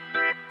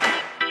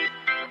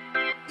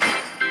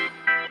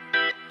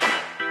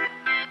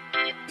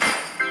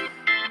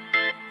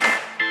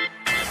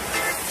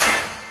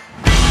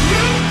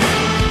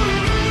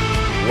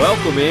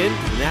Welcome in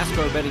to the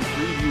NASCAR Betting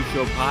Preview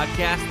Show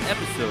podcast,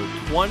 episode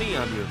 20.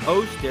 I'm your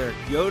host, Derek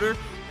Yoder,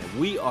 and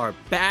we are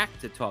back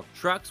to talk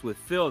trucks with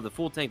Phil, the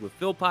Full Tank with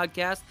Phil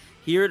podcast,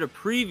 here to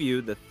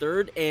preview the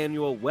third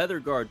annual Weather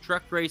Guard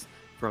truck race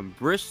from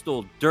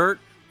Bristol Dirt.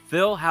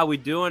 Phil, how we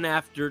doing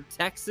after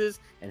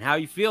Texas, and how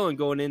you feeling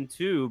going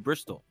into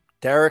Bristol?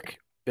 Derek,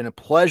 been a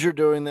pleasure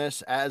doing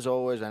this, as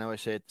always. I know I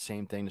say the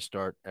same thing to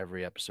start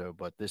every episode,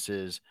 but this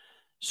is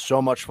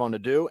so much fun to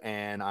do,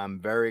 and I'm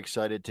very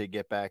excited to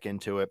get back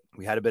into it.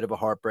 We had a bit of a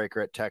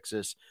heartbreaker at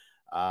Texas,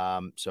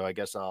 so I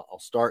guess I'll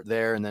start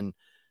there, and then,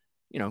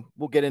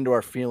 we'll get into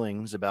our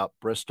feelings about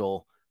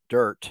Bristol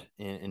Dirt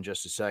in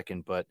just a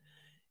second. But,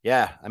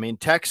 yeah, I mean,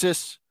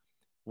 Texas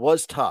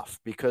was tough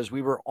because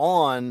we were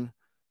on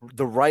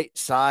the right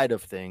side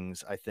of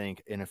things, I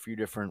think, in a few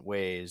different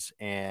ways,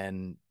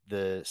 and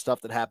the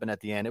stuff that happened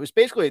at the end, it was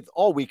basically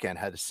all weekend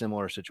had a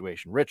similar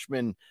situation.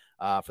 Richmond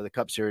for the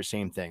Cup Series,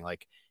 same thing.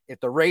 Like, if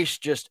the race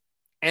just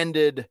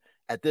ended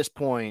at this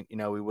point,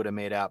 we would have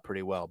made out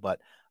pretty well. But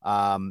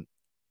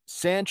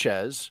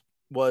Sanchez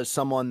was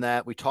someone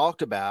that we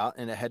talked about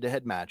in a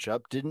head-to-head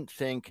matchup. Didn't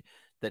think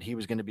that he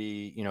was going to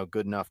be,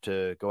 good enough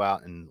to go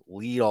out and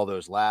lead all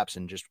those laps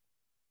and just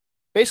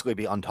basically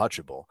be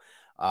untouchable.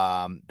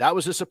 That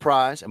was a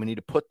surprise, and we need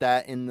to put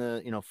that in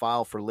the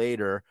file for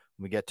later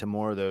when we get to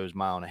more of those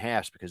mile and a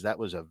halves, because that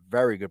was a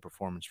very good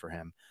performance for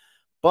him.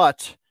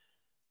 But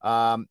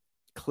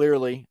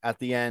clearly, at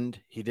the end,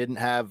 he didn't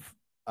have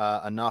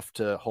enough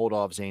to hold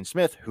off Zane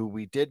Smith, who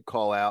we did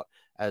call out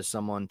as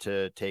someone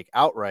to take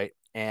outright.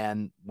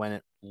 And when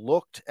it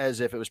looked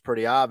as if it was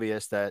pretty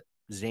obvious that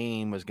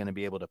Zane was going to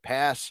be able to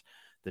pass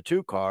the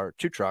two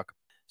truck,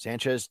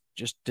 Sanchez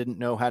just didn't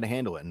know how to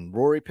handle it. And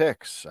Rory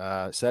Picks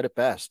said it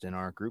best in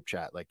our group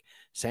chat. Like,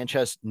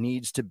 Sanchez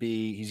needs to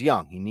be, he's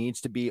young. He needs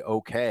to be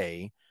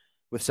okay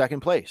with second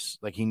place.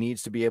 Like, he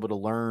needs to be able to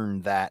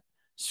learn that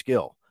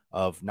skill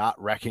of not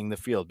wrecking the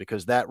field,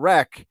 because that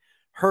wreck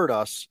hurt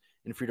us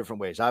in a few different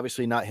ways.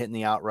 Obviously not hitting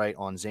the outright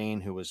on Zane,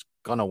 who was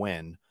going to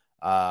win.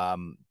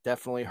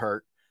 Definitely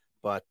hurt.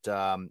 But,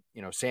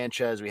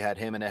 Sanchez, we had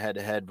him in a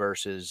head-to-head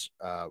versus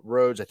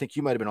Rhodes. I think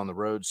you might have been on the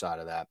Rhodes side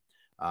of that.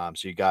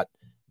 So you got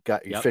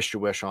you fished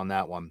your wish on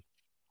that one.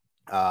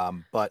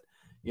 But,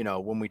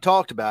 when we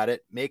talked about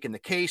it, making the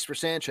case for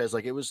Sanchez,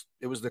 like, it was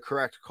the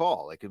correct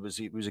call. Like, it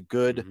was a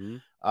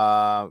good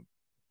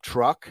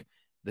truck,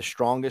 the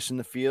strongest in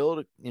the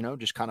field,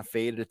 just kind of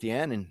faded at the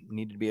end and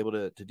needed to be able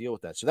to deal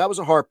with that. So that was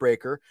a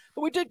heartbreaker,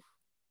 but we did,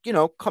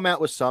 come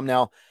out with some.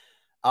 Now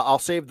I'll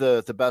save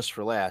the best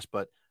for last,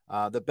 but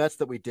the bets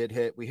that we did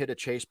hit, we hit a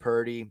Chase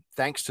Purdy,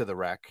 thanks to the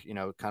wreck,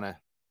 kind of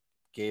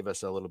gave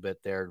us a little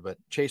bit there, but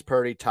Chase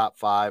Purdy top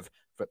 5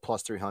 for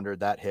plus 300,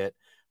 that hit.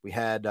 We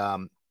had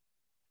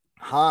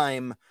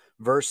Heim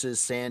versus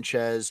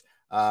Sanchez.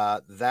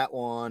 That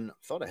one, I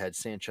thought I had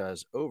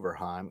Sanchez over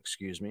Heim.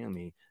 Excuse me. Let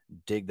me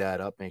dig that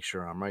up, make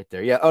sure I'm right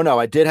there. Yeah. Oh no,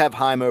 I did have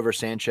Heim over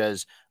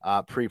Sanchez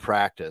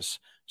pre-practice.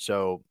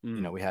 So,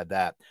 we had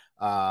that.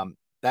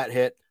 That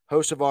hit.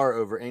 Hocevar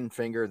over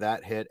Enfinger,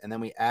 that hit. And then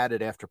we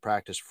added after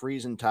practice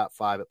Friesen top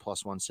 5 at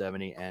plus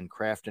 170 and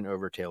Crafton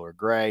over Taylor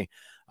Gray.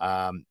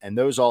 And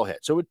those all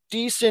hit. So a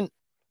decent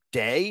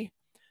day,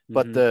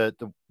 but the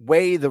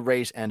way the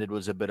race ended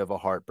was a bit of a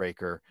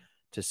heartbreaker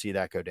to see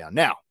that go down.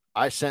 Now,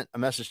 I sent a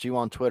message to you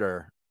on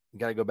Twitter. You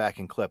got to go back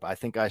and clip. I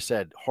think I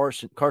said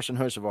Carson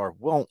Hocevar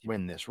won't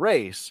win this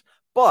race,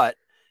 but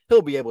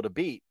he'll be able to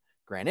beat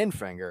Grant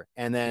Enfinger.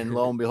 And then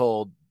lo and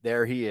behold,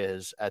 there he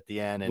is at the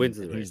end, and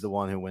he's the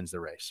one who wins the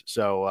race.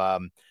 So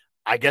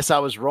I guess I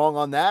was wrong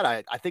on that.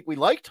 I think we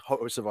liked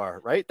Hocevar,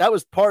 right? That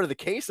was part of the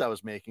case I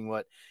was making.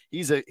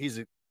 He's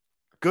a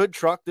good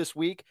truck this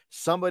week,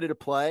 somebody to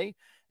play,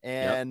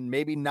 and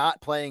maybe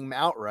not playing him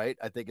outright,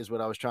 I think is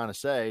what I was trying to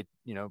say.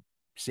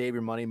 Save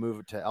your money, move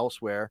it to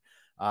elsewhere.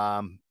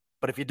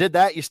 But if you did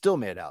that, you still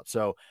made out.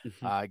 So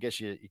I guess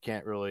you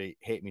can't really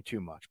hate me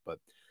too much. But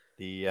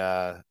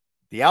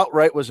the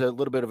outright was a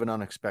little bit of an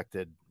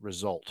unexpected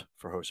result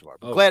for Hocevar.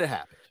 But glad it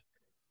happened.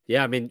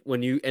 Yeah, I mean,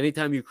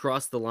 anytime you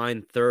cross the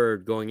line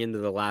third going into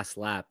the last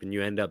lap and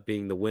you end up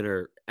being the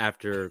winner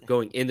after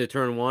going into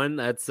turn one,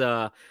 that's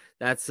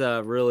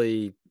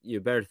really, you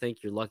better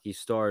thank your lucky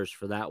stars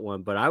for that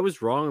one. But I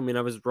was wrong. I mean,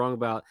 I was wrong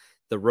about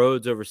the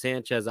Rhodes over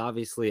Sanchez.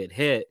 Obviously it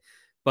hit,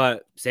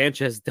 but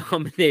Sanchez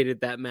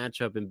dominated that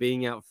matchup and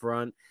being out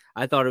front.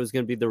 I thought it was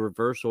going to be the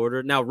reverse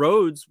order. Now,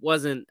 Rhodes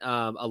wasn't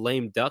a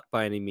lame duck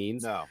by any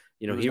means. No,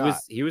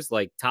 he was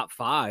like top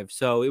 5.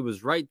 So it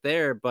was right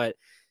there, but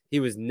he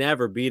was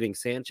never beating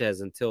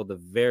Sanchez until the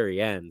very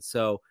end.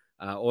 So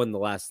on the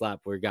last lap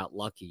where he got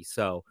lucky.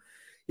 So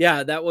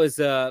yeah, that was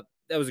a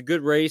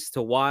good race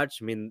to watch.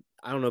 I mean,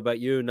 I don't know about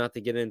you, not to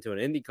get into an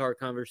IndyCar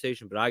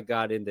conversation, but I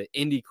got into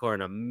IndyCar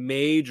in a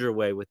major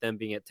way with them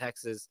being at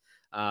Texas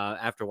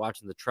after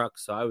watching the truck.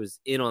 So I was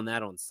in on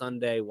that on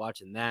Sunday,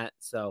 watching that.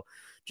 So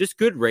just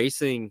good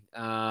racing.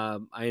 I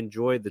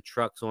enjoyed the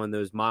trucks on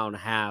those mile and a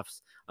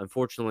halves.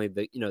 Unfortunately,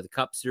 the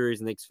Cup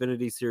Series and the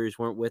Xfinity Series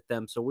weren't with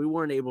them, so we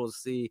weren't able to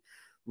see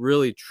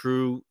really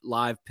true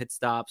live pit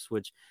stops,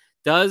 which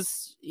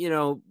does,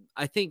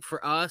 I think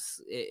for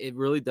us, it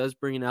really does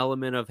bring an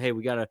element of, hey,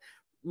 we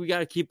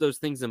gotta keep those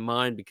things in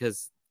mind,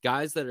 because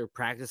guys that are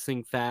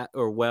practicing fat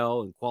or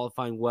well and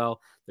qualifying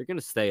well, they're going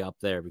to stay up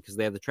there because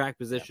they have the track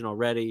position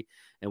already.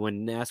 And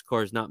when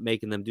NASCAR is not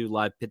making them do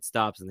live pit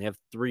stops and they have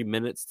 3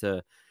 minutes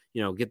to,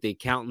 get the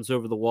accountants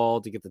over the wall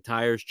to get the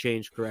tires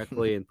changed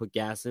correctly and put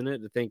gas in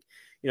it, I think,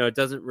 it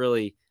doesn't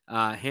really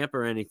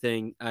hamper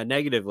anything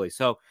negatively.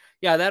 So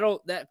yeah,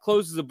 that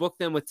closes the book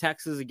then with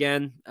Texas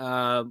again.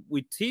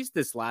 We teased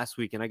this last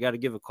week, and I got to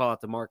give a call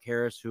out to Mark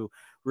Harris, who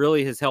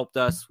really has helped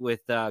us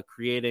with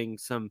creating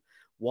some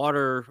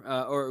water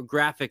or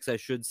graphics, I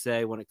should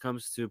say, when it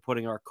comes to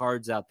putting our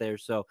cards out there.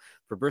 So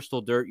for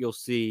Bristol Dirt, you'll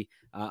see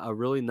a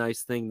really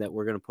nice thing that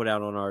we're going to put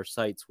out on our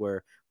sites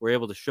where we're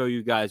able to show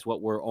you guys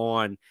what we're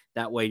on.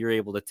 That way you're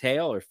able to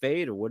tail or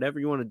fade or whatever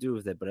you want to do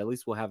with it, but at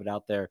least we'll have it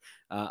out there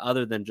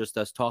other than just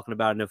us talking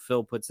about it. And if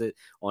Phil puts it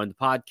on the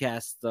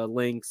podcast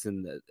links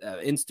and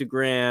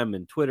Instagram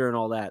and Twitter and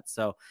all that.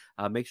 So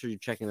make sure you're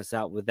checking us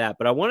out with that.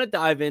 But I want to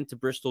dive into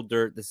Bristol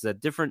Dirt. This is a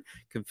different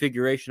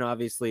configuration.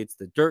 Obviously, it's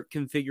the dirt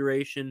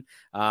configuration.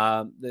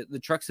 The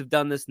trucks have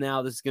done this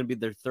now. This is going to be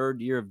their third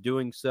year of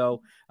doing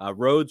so.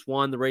 Rhodes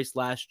won the race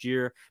last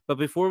year. But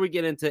before we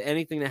get into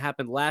anything that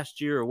happened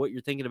last year or what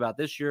you're thinking about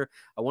this year,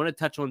 I want to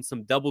touch on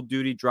some double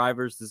duty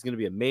drivers. This is going to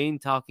be a main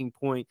talking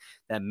point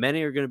that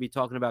many are going to be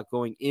talking about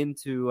going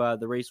into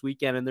the race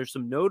weekend. And there's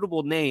some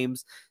notable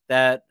names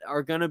that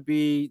are going to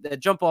be that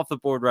jump off the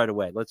board right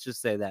away. Let's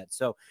just say that.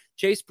 So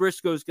Chase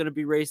Briscoe is going to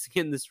be racing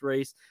in this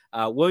race.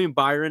 William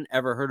Byron,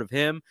 ever heard of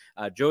him?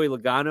 Joey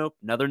Logano,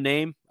 another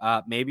name,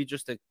 maybe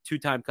just a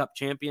two-time Cup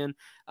champion.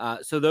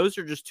 So those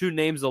are just two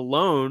names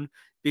alone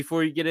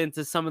before you get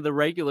into some of the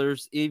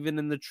regulars, even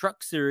in the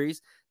truck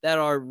series, that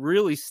are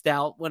really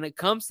stout when it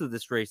comes to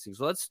this racing.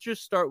 So let's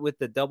just start with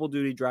the double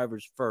duty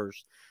drivers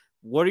first.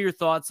 What are your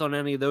thoughts on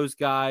any of those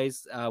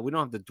guys? We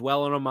don't have to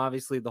dwell on them,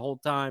 obviously, the whole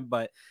time,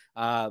 but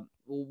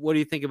what do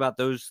you think about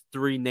those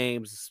three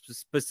names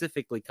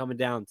specifically coming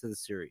down to the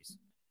series?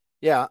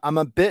 Yeah, I'm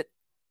a bit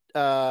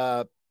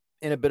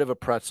in a bit of a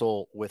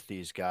pretzel with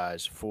these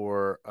guys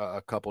for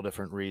a couple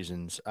different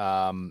reasons.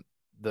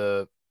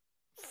 The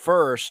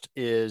first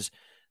is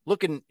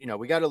looking,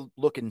 we got to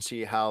look and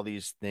see how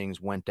these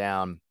things went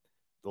down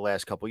the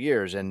last couple of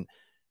years. And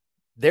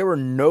there were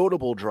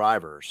notable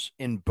drivers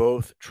in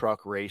both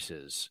truck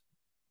races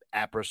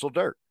at Bristol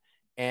Dirt.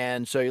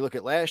 And so you look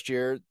at last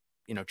year,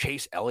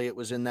 Chase Elliott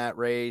was in that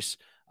race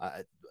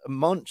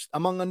among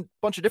a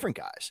bunch of different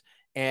guys.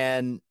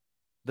 And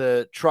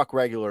the truck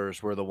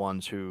regulars were the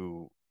ones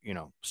who,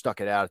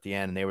 stuck it out at the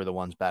end, and they were the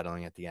ones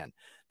battling at the end.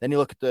 Then you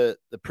look at the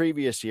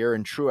previous year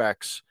in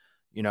Truex,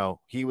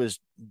 he was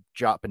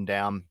dropping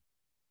down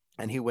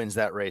and he wins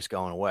that race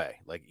going away,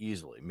 like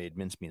easily, made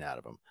mincemeat out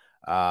of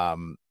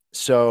him.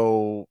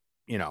 So,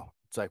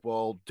 it's like,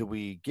 well, do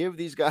we give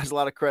these guys a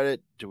lot of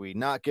credit? Do we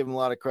not give them a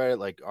lot of credit?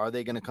 Like, are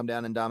they going to come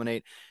down and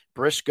dominate?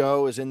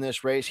 Briscoe is in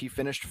this race. He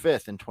finished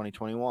 5th in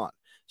 2021.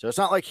 So it's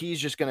not like he's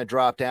just going to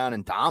drop down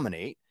and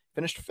dominate.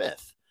 Finished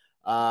 5th.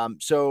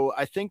 So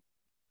I think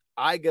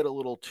I get a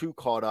little too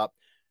caught up,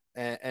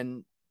 and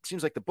it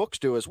seems like the books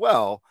do as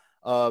well,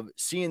 of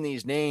seeing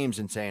these names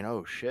and saying,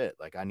 oh shit,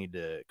 like I need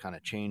to kind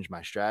of change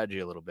my strategy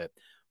a little bit.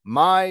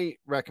 My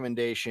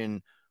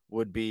recommendation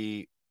would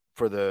be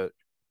for the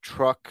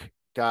truck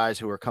guys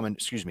who are coming,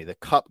 the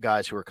Cup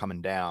guys who are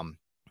coming down,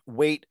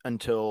 wait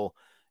until,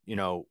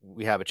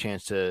 we have a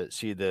chance to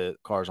see the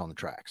cars on the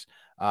tracks.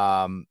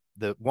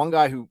 The one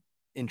guy who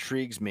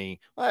intrigues me,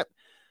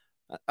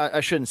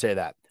 I shouldn't say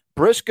that.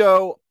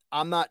 Briscoe,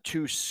 I'm not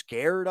too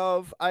scared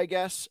of, I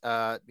guess.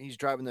 He's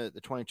driving the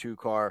 22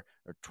 car,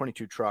 or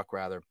 22 truck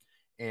rather.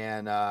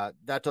 And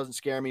that doesn't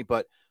scare me,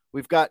 but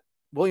we've got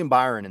William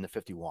Byron in the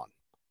 51.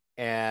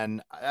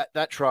 And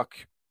that truck,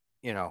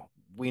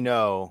 we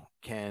know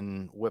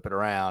can whip it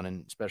around,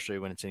 and especially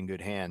when it's in good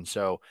hands.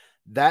 So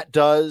that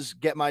does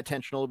get my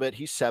attention a little bit.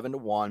 He's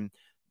 7-1.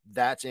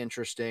 That's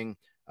interesting.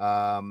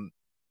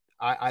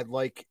 I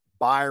like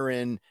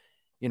Byron,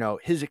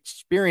 his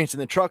experience in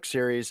the truck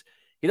series.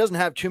 He doesn't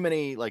have too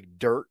many like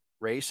dirt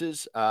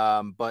races,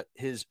 but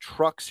his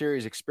truck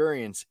series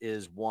experience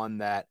is one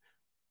that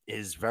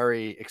is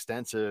very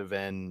extensive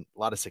and a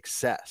lot of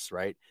success,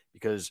 right?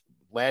 Because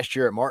last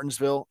year at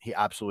Martinsville, he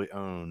absolutely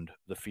owned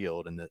the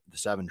field in the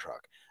 7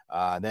 truck.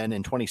 Then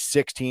in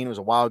 2016, it was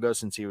a while ago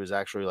since he was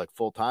actually like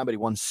full time, but he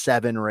won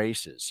 7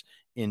 races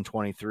in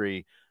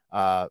 23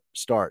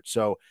 starts.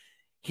 So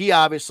he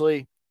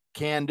obviously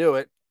can do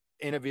it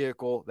in a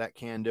vehicle that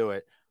can do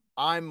it.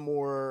 I'm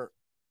more,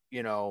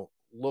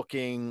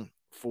 looking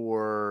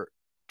for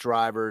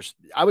drivers.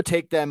 I would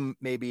take them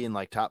maybe in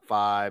like top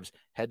 5s,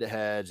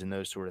 head-to-heads, and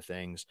those sort of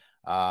things,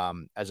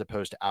 as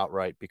opposed to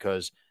outright,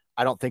 because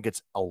I don't think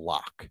it's a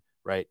lock,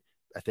 right?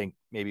 I think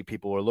maybe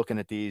people are looking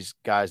at these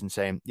guys and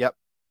saying, yep,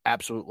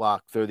 absolute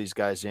lock, throw these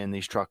guys in.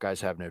 These truck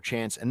guys have no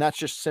chance. And that's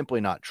just simply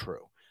not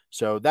true.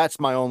 So that's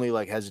my only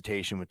like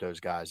hesitation with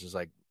those guys, is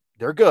like,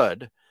 they're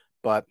good,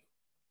 but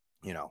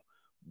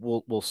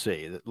we'll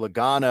see.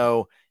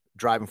 Logano,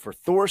 driving for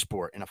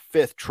ThorSport in a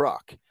 5th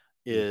truck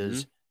Mm-hmm.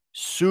 is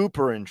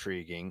super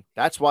intriguing.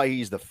 That's why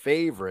he's the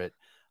favorite.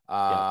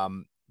 Yep.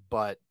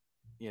 But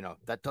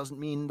that doesn't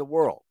mean the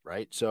world,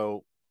 right?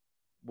 So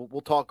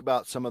we'll talk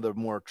about some of the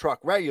more truck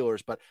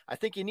regulars, but I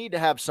think you need to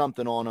have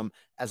something on them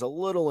as a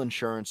little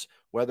insurance,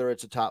 whether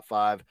it's a top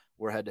 5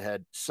 or head to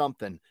head,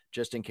 something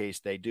just in case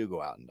they do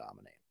go out and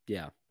dominate.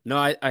 Yeah. No,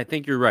 I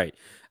think you're right.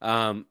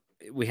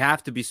 We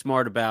have to be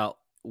smart about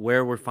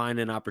where we're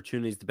finding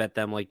opportunities to bet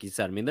them, like you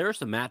said. I mean, there are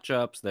some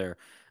matchups there,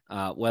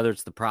 whether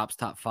it's the props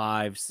top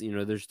 5s,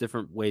 there's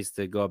different ways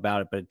to go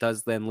about it, but it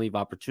does then leave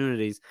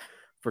opportunities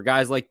for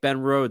guys like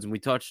Ben Rhodes. And we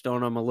touched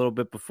on him a little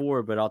bit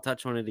before, but I'll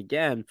touch on it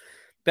again.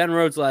 Ben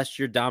Rhodes last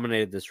year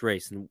dominated this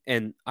race.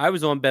 And I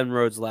was on Ben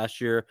Rhodes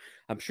last year.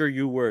 I'm sure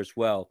you were as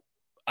well.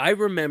 I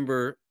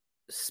remember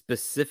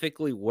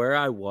specifically where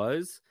I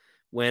was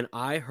when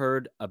I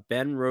heard a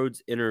Ben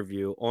Rhodes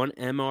interview on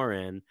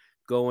MRN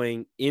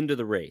going into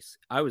the race.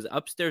 I was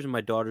upstairs in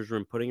my daughter's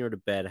room putting her to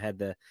bed. I had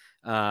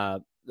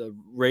the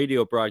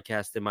radio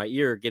broadcast in my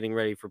ear getting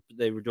ready for,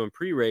 they were doing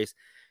pre-race,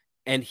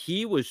 and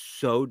he was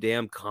so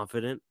damn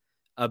confident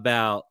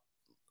about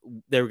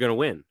they were going to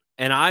win.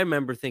 And I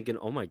remember thinking,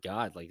 oh my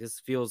God, like this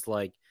feels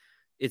like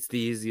it's the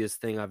easiest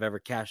thing I've ever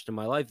cashed in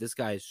my life. This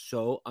guy is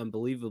so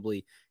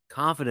unbelievably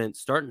confident,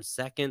 starting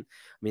second.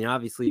 I mean,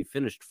 obviously he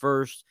finished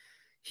first.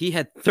 He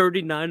had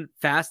 39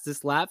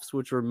 fastest laps,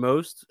 which were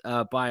most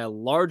by a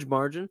large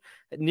margin.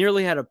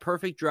 Nearly had a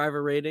perfect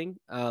driver rating,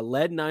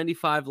 led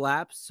 95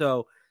 laps.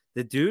 So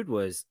the dude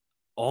was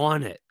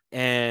on it.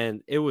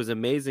 And it was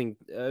amazing.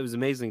 It was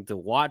amazing to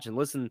watch and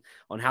listen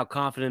on how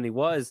confident he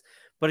was.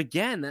 But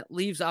again, that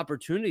leaves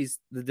opportunities.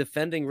 The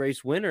defending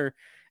race winner,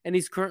 and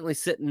he's currently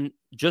sitting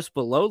just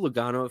below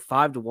Logano at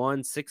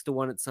 5-1,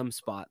 6-1 at some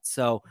spots.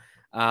 So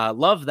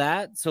love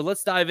that. So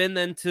let's dive in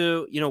then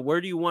to,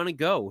 where do you want to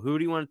go? Who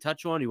do you want to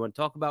touch on? Do you want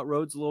to talk about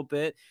Rhodes a little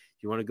bit?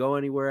 Do you want to go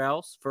anywhere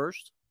else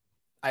first?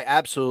 I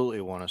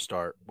absolutely want to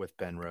start with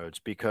Ben Rhodes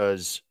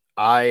because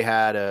I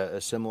had a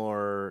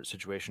similar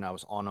situation. I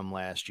was on him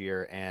last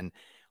year, and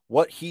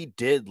what he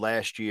did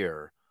last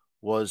year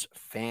was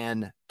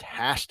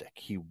fantastic.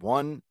 He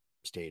won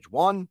stage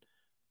 1,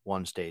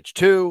 won stage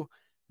 2,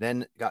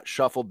 then got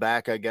shuffled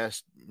back, I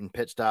guess, in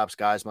pit stops.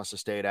 Guys must have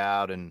stayed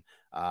out, and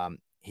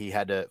he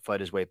had to fight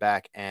his way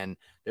back. And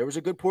there was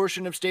a good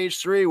portion of stage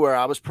 3 where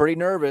I was pretty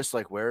nervous,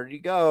 like, where did he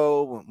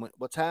go?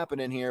 What's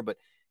happening here? But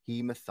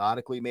he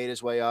methodically made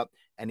his way up,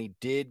 and he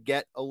did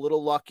get a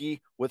little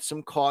lucky with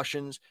some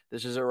cautions.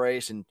 This is a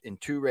race in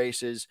 2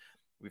 races.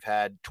 We've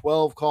had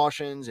 12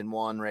 cautions in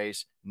one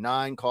race,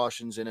 9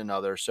 cautions in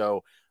another.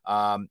 So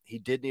he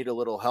did need a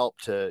little help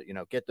to,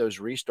 get those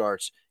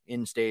restarts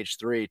in stage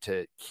 3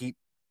 to keep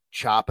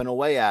chopping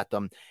away at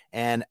them.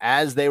 And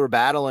as they were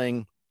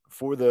battling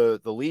for the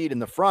lead in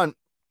the front,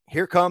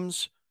 here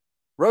comes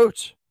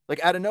Rhodes,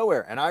 like out of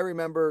nowhere. And I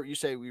remember, you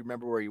say, we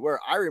remember where you were.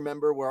 I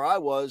remember where I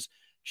was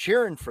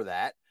cheering for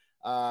that.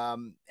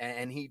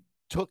 And he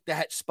took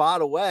that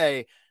spot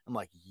away. I'm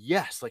like,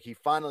 yes, like he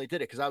finally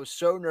did it. Cause I was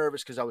so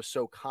nervous because I was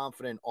so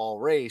confident all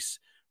race,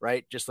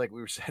 right? Just like we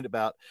were saying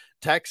about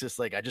Texas,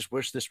 like I just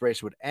wish this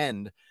race would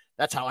end.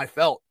 That's how I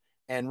felt.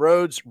 And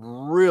Rhodes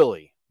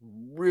really,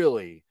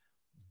 really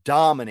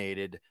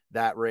dominated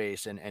that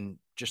race and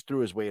just threw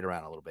his weight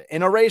around a little bit.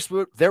 In a race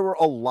where there were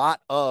a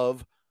lot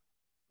of,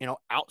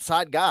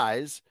 outside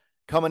guys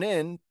coming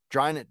in,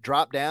 trying to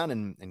drop down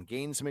and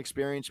gain some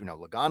experience.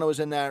 Logano was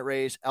in that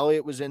race.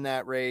 Elliott was in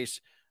that race.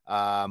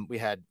 We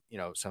had,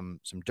 some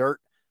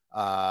dirt,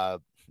 what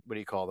do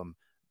you call them?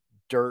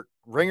 Dirt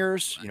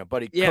ringers,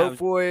 Buddy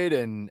Kofoid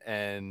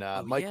and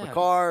Mike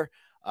McCarr.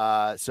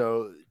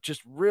 So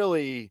just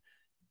really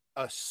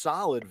a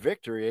solid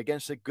victory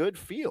against a good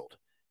field.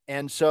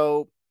 And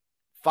so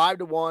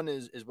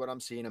 5-1 is what I'm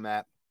seeing him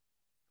at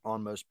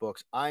on most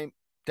books. I'm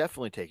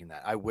definitely taking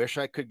that. I wish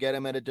I could get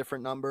him at a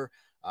different number.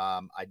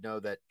 I know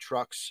that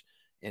trucks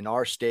in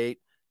our state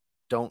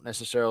don't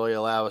necessarily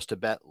allow us to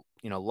bet,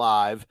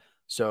 live.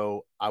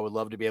 So I would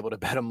love to be able to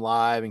bet him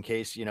live in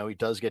case, he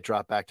does get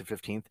dropped back to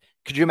 15th.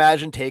 Could you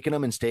imagine taking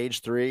him in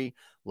stage 3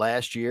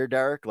 last year,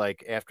 Derek,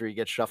 like after he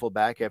gets shuffled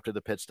back after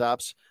the pit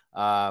stops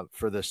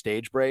for the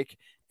stage break,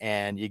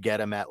 and you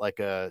get him at like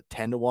a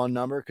 10-1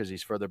 number because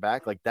he's further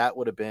back? Like that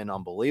would have been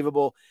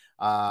unbelievable.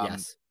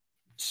 Yes.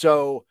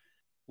 So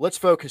let's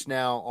focus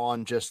now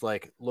on just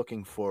like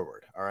looking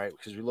forward. All right.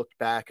 Because we looked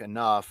back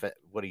enough at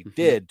what he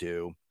did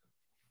do.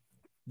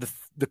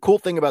 The cool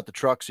thing about the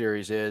truck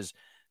series is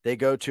they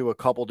go to a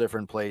couple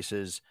different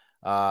places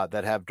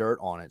that have dirt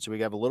on it. So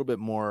we have a little bit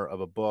more of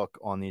a book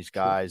on these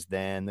guys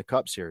than the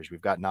Cup series. We've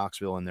got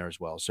Knoxville in there as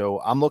well. So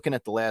I'm looking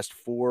at the last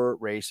 4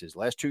 races,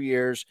 last 2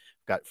 years,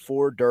 got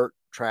 4 dirt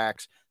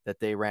tracks that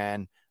they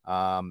ran.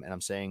 And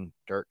I'm saying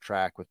dirt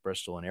track with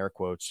Bristol in air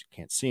quotes. You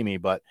can't see me,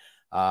 but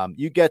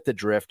you get the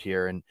drift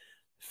here. And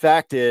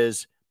fact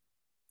is,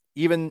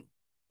 even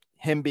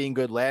him being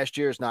good last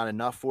year is not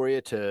enough for you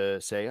to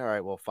say, all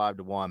right, well,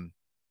 5-1.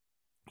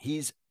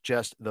 He's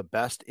just the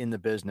best in the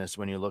business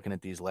when you're looking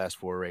at these last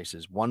 4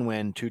 races. 1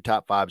 win, 2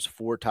 top 5s,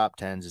 4 top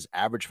 10s. His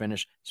average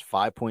finish is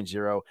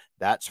 5.0.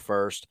 That's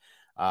first.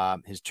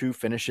 His 2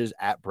 finishes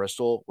at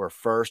Bristol were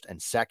first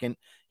and second.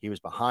 He was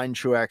behind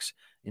Truex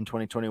in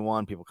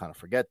 2021. People kind of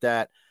forget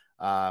that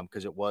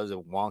because it was a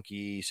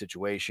wonky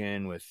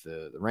situation with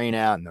the rain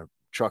out and the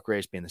truck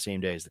race being the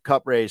same day as the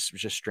Cup race. It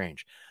was just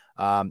strange.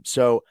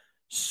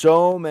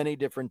 So many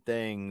different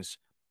things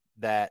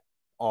that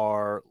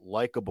are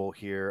likable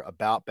here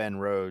about Ben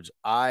Rhodes.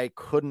 I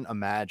couldn't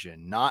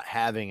imagine not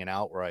having an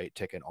outright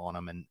ticket on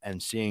him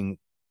and seeing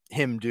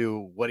him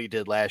do what he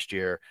did last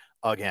year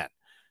again.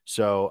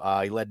 So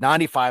he led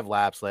 95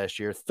 laps last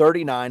year,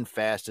 39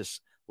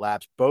 fastest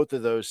laps. Both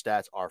of those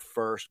stats are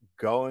first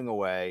going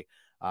away.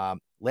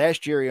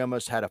 Last year, he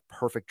almost had a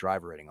perfect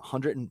driver rating,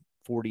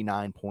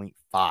 149.5.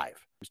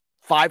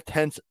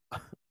 5/10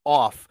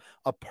 off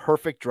a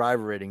perfect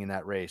driver rating in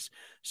that race.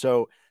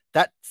 So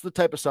that's the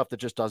type of stuff that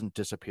just doesn't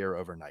disappear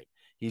overnight.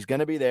 He's going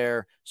to be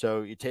there.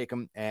 So you take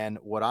him. And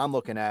what I'm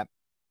looking at,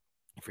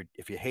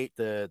 if you hate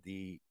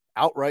the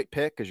outright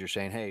pick, because you're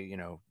saying, hey, you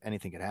know,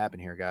 anything could happen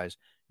here, guys,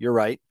 you're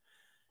right.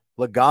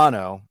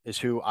 Logano is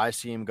who I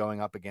see him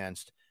going up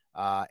against.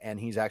 And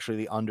he's actually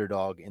the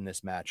underdog in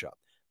this matchup.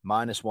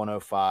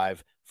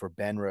 -105 for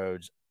Ben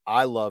Rhodes.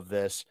 I love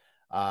this.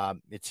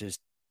 It's his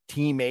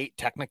teammate,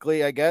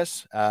 technically, I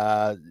guess.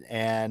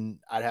 And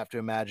I'd have to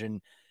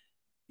imagine,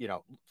 you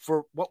know,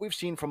 for what we've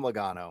seen from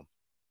Logano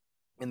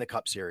in the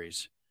Cup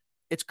Series,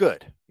 it's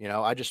good. You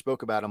know, I just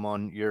spoke about him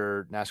on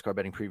your NASCAR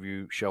betting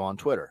preview show on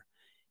Twitter.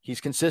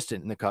 He's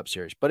consistent in the Cup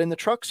Series, but in the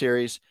Truck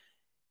Series,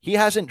 he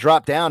hasn't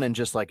dropped down and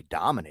just like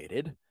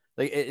dominated.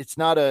 Like it's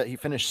not he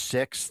finished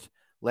 6th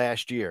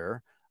last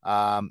year,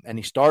 and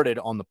he started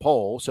on the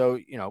pole. So,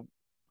 you know,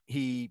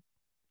 he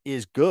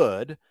is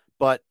good,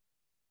 but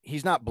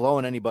he's not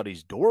blowing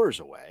anybody's doors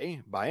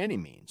away by any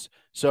means.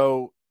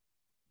 So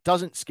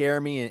doesn't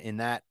scare me in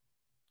that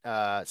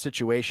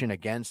situation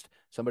against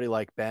somebody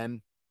like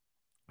Ben.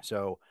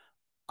 So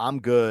I'm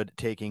good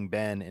taking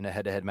Ben in a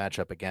head-to-head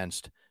matchup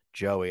against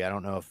Joey. I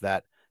don't know if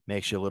that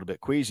makes you a little bit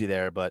queasy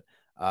there, but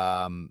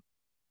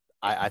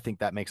I think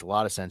that makes a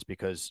lot of sense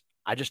because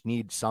I just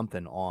need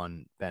something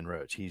on Ben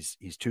Rhodes.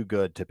 He's too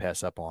good to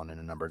pass up on in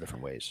a number of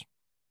different ways.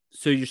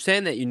 So you're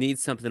saying that you need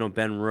something on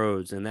Ben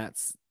Rhodes, and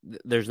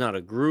there's not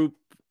a group.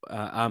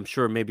 I'm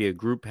sure maybe a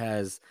group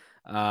has,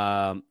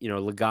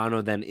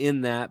 Logano then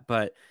in that,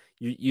 but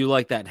you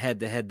like that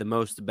head to head the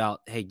most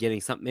about, hey, getting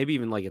something, maybe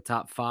even like a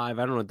top 5.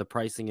 I don't know what the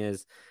pricing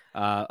is.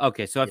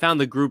 Okay, so I found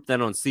the group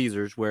then on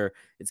Caesars where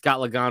it's got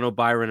Logano,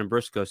 Byron, and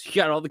Briscoe. So you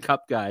got all the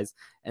Cup guys,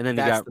 and then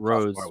you got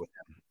Rhodes.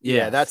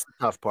 Yeah, that's the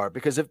tough part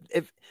because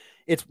if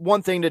it's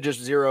one thing to just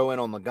zero in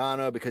on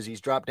Logano because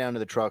he's dropped down to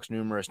the trucks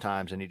numerous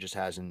times and he just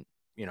hasn't,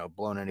 you know,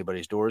 blown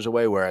anybody's doors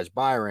away, whereas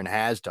Byron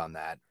has done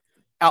that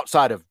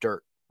outside of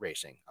dirt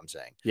racing, I'm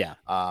saying. Yeah.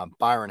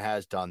 Byron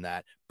has done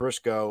that.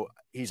 Briscoe,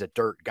 he's a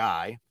dirt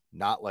guy,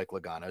 not like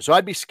Logano. So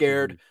I'd be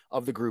scared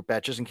of the group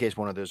bet just in case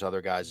one of those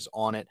other guys is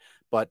on it.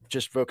 But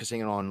just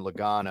focusing on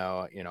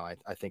Logano, you know,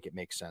 I think it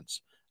makes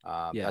sense.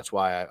 That's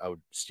why I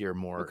would steer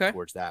more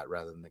towards that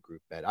rather than the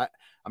group bet.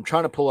 I'm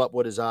trying to pull up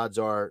what his odds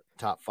are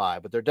top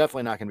 5, but they're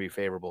definitely not going to be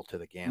favorable to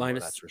the gambler.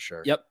 That's for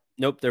sure. Yep.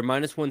 Nope. They're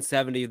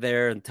 -170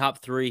 there. And top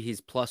 3, he's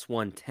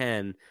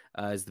 +110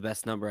 is the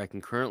best number I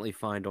can currently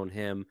find on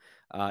him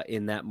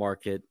in that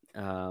market.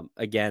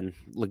 Again,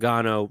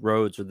 Logano,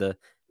 Rhodes are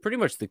pretty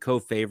much the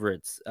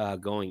co-favorites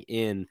going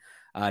in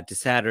to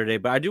Saturday.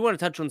 But I do want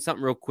to touch on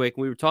something real quick.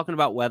 We were talking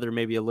about weather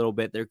maybe a little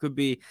bit. There could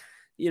be,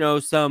 you know,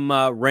 some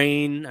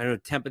rain. I know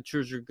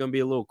temperatures are going to be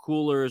a little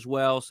cooler as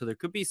well. So there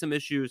could be some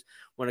issues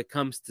when it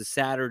comes to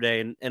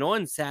Saturday. And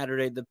on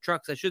Saturday, the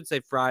trucks, I should say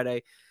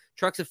Friday,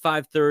 trucks at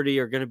 5:30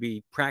 are going to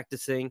be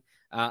practicing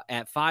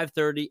at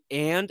 5:30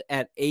 and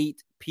at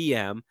 8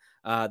 p.m.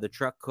 The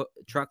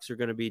trucks are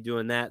going to be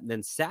doing that. And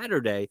then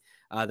Saturday,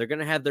 they're going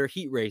to have their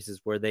heat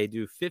races where they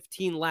do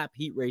 15-lap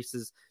heat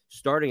races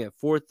starting at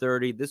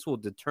 4:30. This will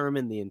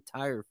determine the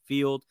entire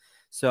field.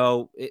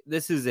 So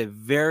this is a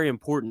very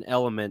important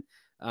element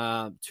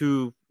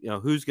to, you know,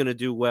 who's going to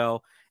do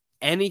well.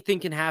 Anything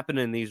can happen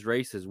in these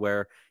races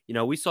where, you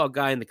know, we saw a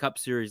guy in the Cup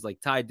Series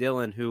like Ty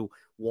Dillon who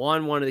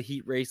won one of the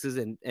heat races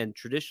and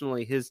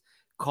traditionally his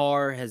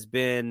car has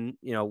been,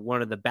 you know,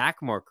 one of the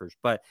back markers.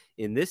 But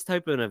in this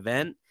type of an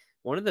event,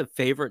 one of the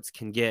favorites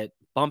can get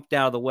bumped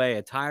out of the way.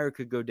 A tire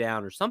could go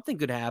down or something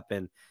could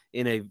happen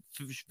in a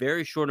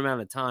very short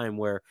amount of time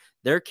where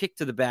they're kicked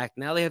to the back.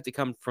 Now they have to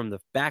come from the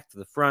back to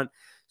the front.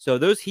 So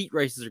those heat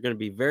races are going to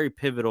be very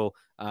pivotal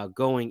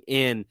going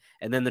in.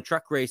 And then the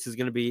truck race is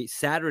going to be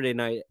Saturday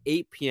night at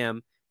 8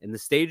 p.m. And the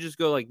stages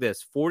go like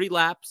this: 40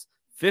 laps,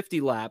 50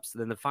 laps.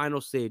 Then the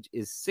final stage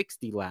is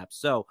 60 laps.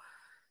 So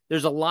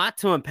there's a lot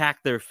to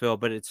unpack there, Phil,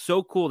 but it's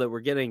so cool that we're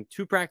getting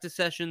 2 practice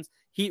sessions,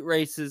 heat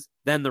races,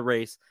 then the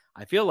race.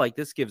 I feel like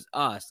this gives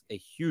us a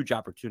huge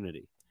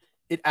opportunity.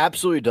 It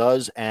absolutely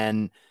does.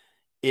 And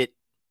it,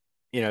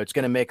 you know, it's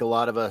going to make a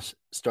lot of us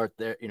start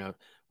there, you know,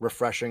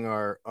 refreshing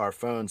our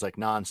phones like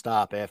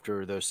nonstop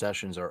after those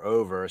sessions are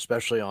over,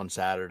 especially on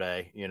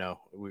Saturday.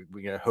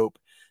 We gotta hope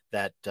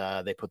that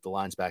they put the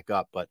lines back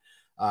up. But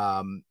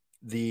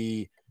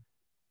the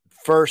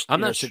first,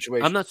 I'm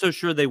situation, not so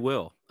sure they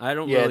will. I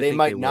don't yeah, really they think they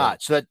might will.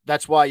 not. So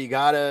that's why you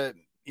gotta,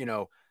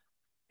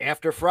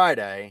 after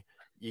Friday,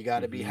 you got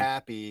to be Mhm.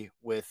 happy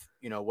with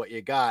what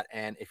you got,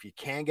 and if you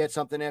can get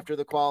something after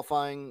the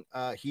qualifying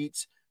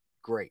heats,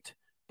 great.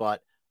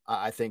 But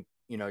I think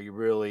you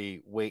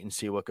really wait and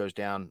see what goes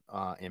down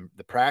in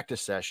the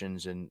practice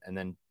sessions, and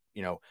then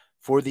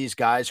for these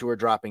guys who are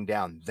dropping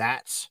down,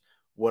 that's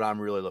what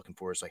I'm really looking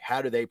for. Is like,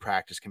 how do they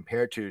practice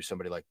compared to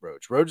somebody like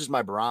Rhodes? Rhodes is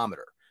my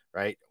barometer,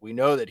 right? We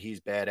know that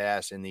he's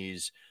badass in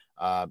these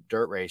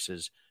dirt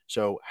races.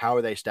 So how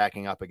are they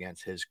stacking up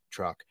against his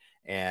truck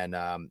and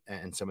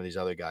some of these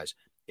other guys?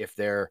 If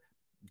they're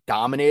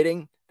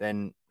dominating,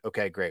 then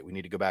okay, great. We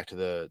need to go back to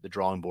the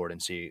drawing board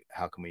and see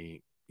how can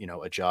we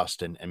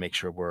adjust and make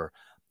sure we're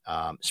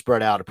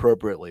spread out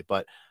appropriately.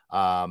 But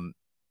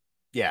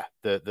yeah,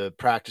 the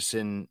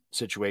practicing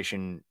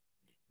situation,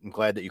 I'm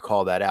glad that you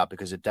called that out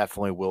because it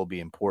definitely will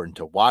be important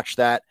to watch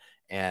that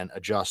and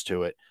adjust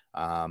to it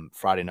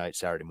Friday night,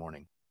 Saturday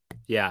morning.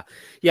 Yeah.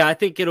 Yeah, I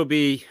think it'll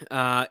be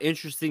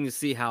interesting to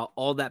see how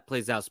all that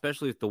plays out,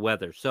 especially with the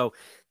weather. So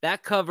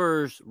that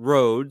covers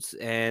roads.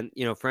 And,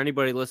 for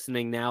anybody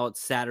listening now,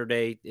 it's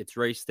Saturday, it's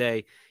race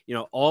day.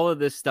 All of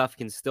this stuff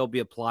can still be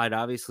applied.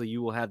 Obviously,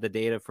 you will have the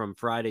data from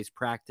Friday's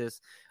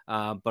practice.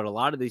 But a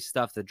lot of these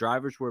stuff, the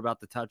drivers we're about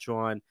to touch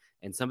on,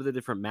 and some of the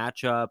different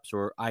matchups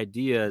or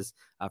ideas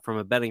from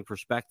a betting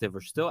perspective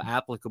are still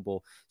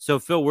applicable. So,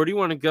 Phil, where do you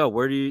want to go?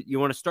 Where do you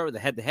want to start with the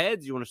head to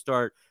heads? You want to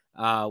start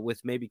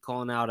with maybe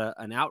calling out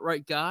an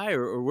outright guy,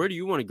 or where do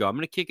you want to go? I'm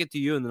going to kick it to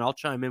you, and then I'll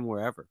chime in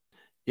wherever.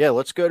 Yeah,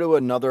 let's go to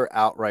another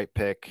outright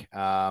pick.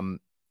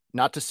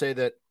 Not to say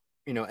that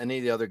any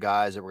of the other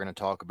guys that we're going to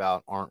talk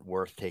about aren't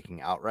worth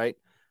taking outright,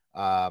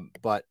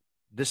 but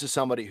this is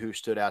somebody who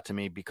stood out to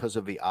me because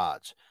of the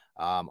odds.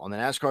 On the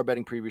NASCAR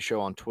betting preview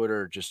show on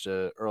Twitter just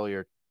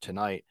earlier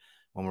tonight,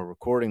 when we're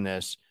recording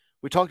this,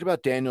 we talked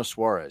about Daniel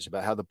Suarez,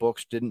 about how the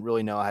books didn't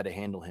really know how to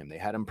handle him. They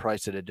had him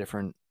priced at a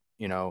different,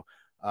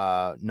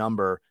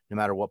 number, no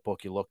matter what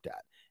book you looked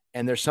at.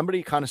 And there's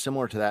somebody kind of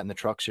similar to that in the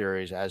truck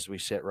series as we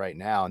sit right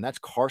now, and that's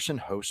Carson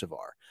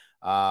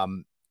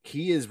Hocevar.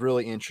 He is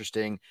really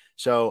interesting.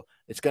 So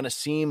it's going to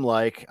seem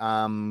like,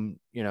 trying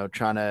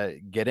to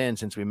get in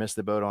since we missed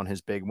the boat on his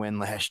big win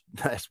last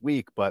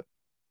week. But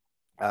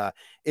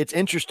it's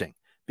interesting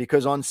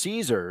because on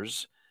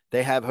Caesars,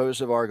 they have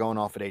Hocevar going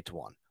off at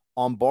 8-1.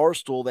 On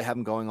Barstool, they have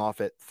him going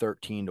off at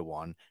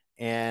 13-1.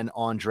 And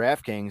on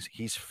DraftKings,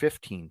 he's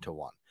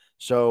 15-1.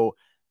 So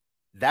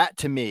that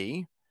to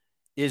me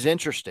is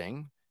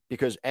interesting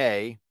because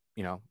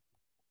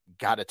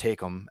got to take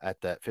them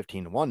at that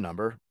 15-1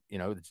 number.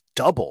 It's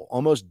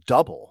almost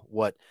double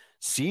what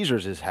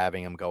Caesars is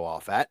having them go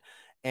off at.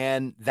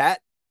 And that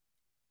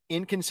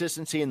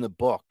inconsistency in the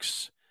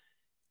books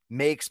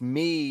makes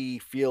me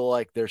feel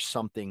like there's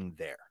something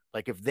there.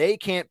 Like if they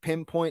can't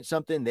pinpoint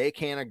something, they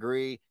can't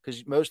agree,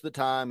 because most of the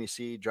time you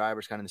see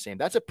drivers kind of the same.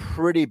 That's a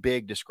pretty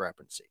big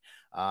discrepancy.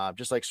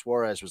 Just like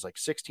Suarez was like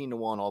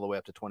 16-1 all the way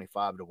up to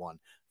 25-1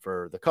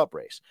 for the Cup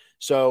race.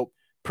 So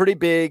pretty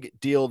big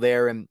deal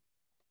there. And,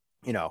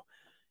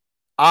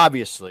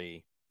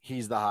 obviously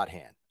he's the hot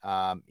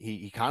hand.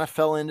 He kind of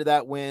fell into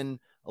that win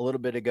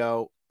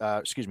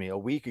a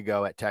week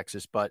ago at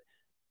Texas, but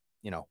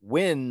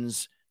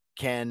wins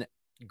can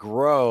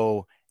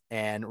grow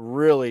and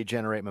really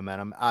generate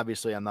momentum.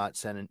 Obviously, I'm not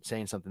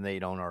saying something that you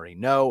don't already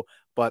know,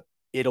 but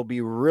it'll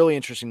be really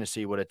interesting to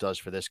see what it does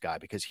for this guy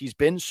because he's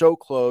been so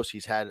close.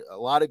 He's had a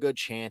lot of good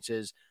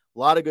chances, a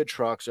lot of good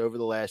trucks over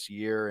the last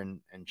year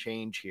and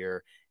change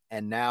here.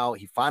 And now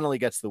he finally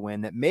gets the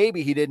win that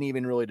maybe he didn't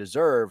even really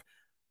deserve.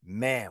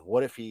 Man,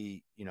 what if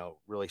he,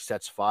 really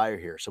sets fire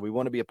here? So we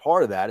want to be a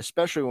part of that,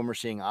 especially when we're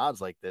seeing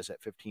odds like this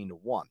at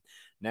 15-1.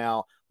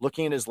 Now,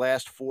 looking at his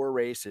last 4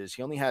 races,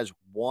 he only has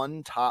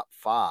one top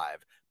 5,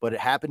 but it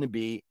happened to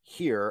be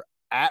here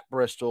at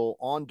Bristol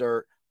on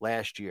dirt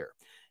last year.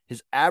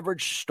 His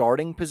average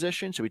starting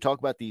position, so we talk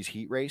about these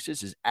heat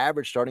races, his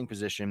average starting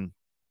position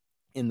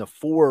in the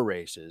 4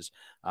 races,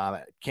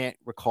 I can't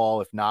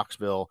recall if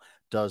Knoxville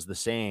does the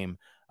same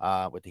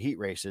with the heat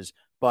races,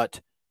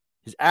 but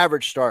his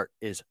average start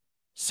is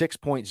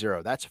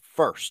 6.0. That's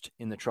first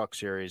in the truck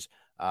series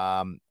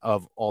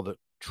of all the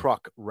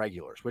truck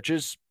regulars, which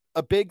is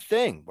a big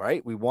thing,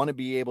 right? We want to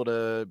be able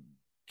to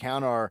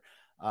count on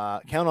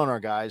our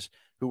guys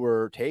who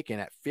were taken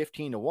at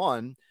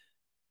 15-1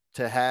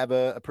 to have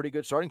a pretty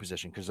good starting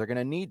position because they're going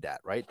to need that,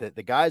 right?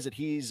 The guys that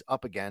he's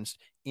up against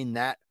in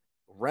that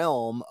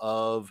realm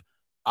of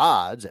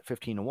odds at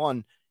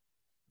 15-1,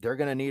 they're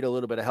going to need a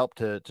little bit of help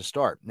to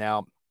start.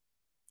 Now,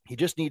 he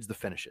just needs the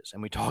finishes.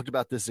 And we talked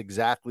about this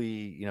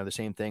exactly, the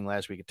same thing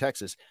last week at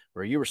Texas,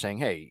 where you were saying,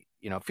 hey,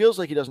 it feels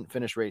like he doesn't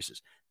finish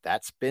races.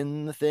 That's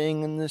been the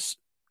thing in this,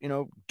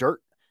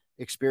 dirt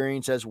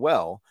experience as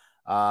well.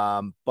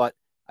 But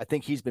I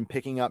think he's been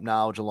picking up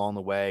knowledge along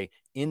the way.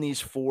 In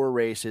these 4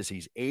 races,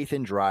 he's 8th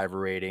in driver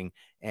rating,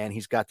 and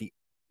he's got the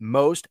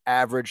most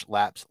average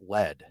laps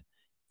led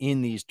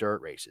in these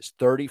dirt races,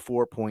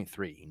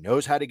 34.3. He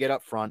knows how to get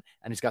up front,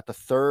 and he's got the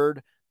 3rd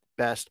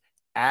best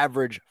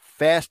average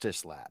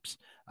fastest laps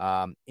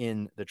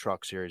in the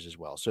truck series as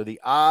well. So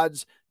the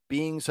odds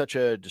being such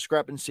a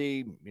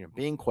discrepancy,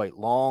 being quite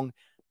long,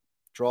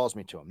 draws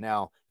me to him.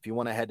 Now, if you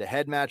want a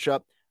head-to-head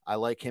matchup, I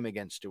like him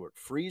against Stuart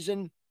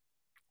Friesen.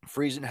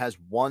 Friesen has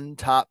 1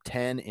 top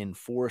 10 in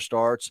 4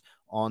 starts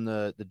on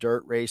the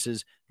dirt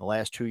races the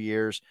last 2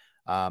 years.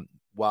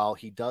 While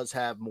he does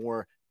have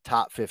more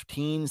top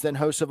 15s than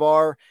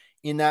Hocevar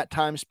in that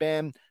time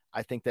span,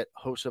 I think that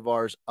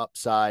Hocevar's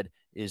upside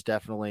is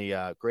definitely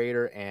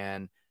greater,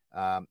 and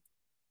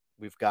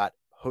we've got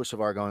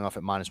Hocevar going off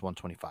at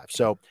 -125.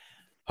 So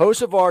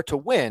Hocevar to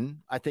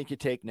win, I think you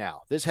take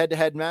now. This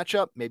head-to-head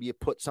matchup, maybe you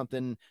put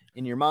something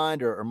in your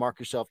mind or mark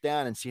yourself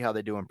down and see how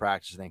they do in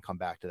practice, and then come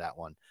back to that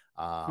one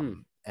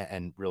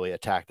and really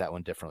attack that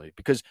one differently.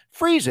 Because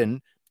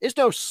Friesen is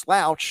no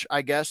slouch,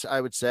 I guess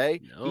I would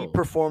say. No. He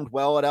performed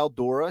well at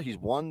Eldora. He's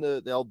won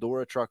the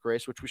Eldora truck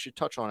race, which we should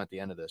touch on at the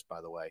end of this,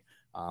 by the way.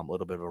 A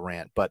little bit of a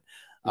rant. But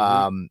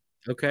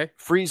okay,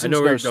 Friesen's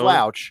no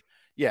slouch.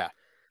 Yeah,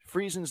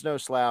 Friesen's no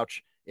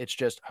slouch. It's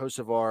just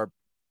Hocevar,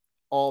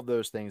 all of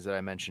those things that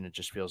I mentioned, it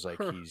just feels like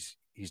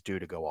he's due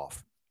to go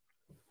off.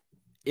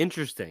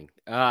 Interesting.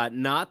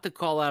 Not the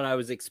call out I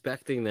was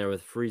expecting there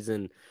with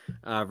Friesen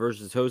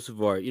versus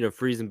Hocevar.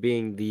 Friesen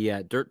being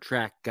the dirt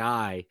track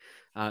guy,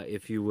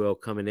 if you will,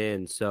 coming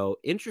in. So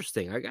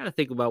interesting. I got to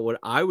think about what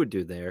I would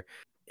do there.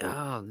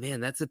 Oh man,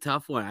 that's a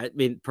tough one. I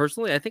mean,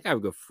 personally, I think I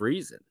would go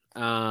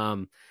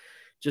Friesen.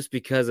 Just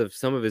because of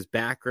some of his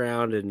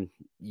background and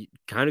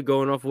kind of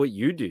going off what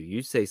you do.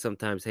 You say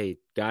sometimes, hey,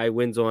 guy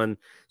wins on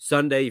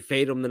Sunday, you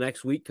fade him the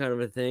next week kind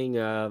of a thing,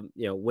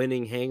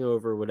 winning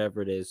hangover,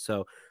 whatever it is.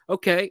 So,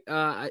 okay.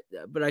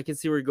 But I can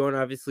see where you're going.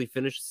 Obviously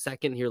finished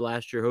 2nd here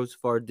last year.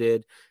 Hocevar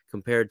did,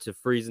 compared to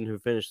Friesen, who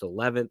finished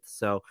 11th.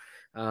 So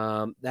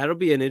that'll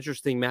be an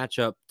interesting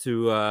matchup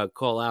to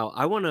call out.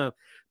 I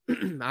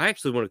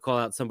actually want to call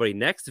out somebody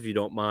next, if you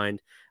don't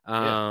mind.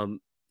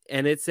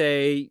 And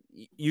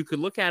you could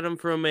look at him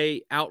from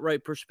a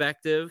outright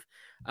perspective,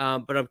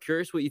 but I'm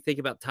curious what you think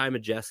about Ty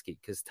Majeski,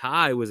 because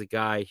Ty was a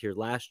guy here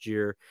last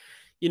year.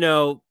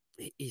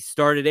 He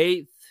started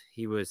 8th,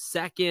 he was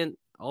 2nd,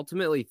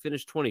 ultimately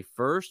finished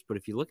 21st. But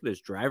if you look at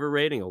his driver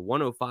rating, a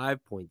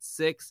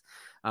 105.6,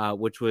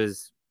 which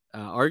was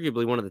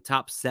arguably one of the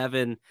top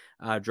 7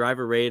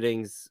 driver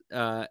ratings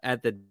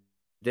at the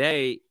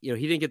day, he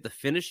didn't get the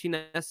finish he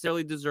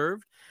necessarily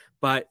deserved.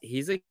 But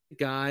he's a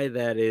guy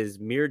that is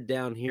mirrored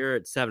down here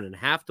at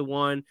 7.5 to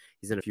 1.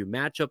 He's in a few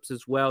matchups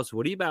as well. So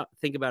what do you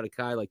think about a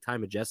guy like Ty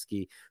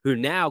Majeski, who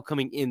now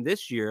coming in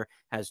this year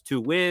has 2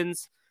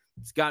 wins?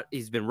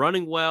 He's been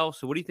running well.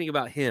 So what do you think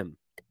about him?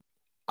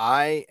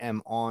 I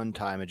am on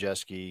Ty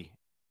Majeski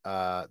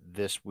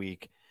this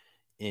week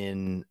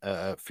in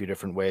a few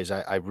different ways.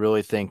 I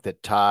really think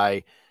that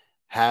Ty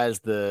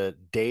has the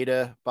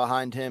data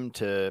behind him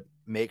to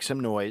make some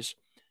noise.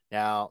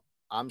 Now,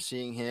 I'm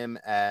seeing him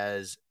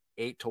as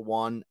 8 to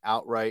 1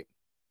 outright,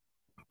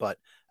 but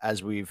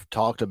as we've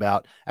talked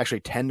about, actually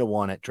 10 to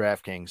 1 at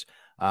DraftKings.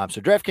 So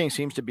DraftKings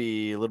seems to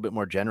be a little bit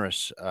more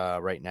generous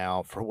right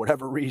now for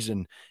whatever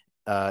reason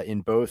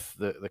in both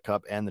the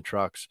Cup and the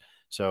trucks.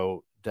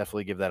 So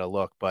definitely give that a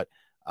look. But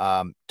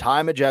Ty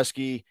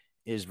Majeski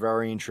is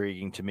very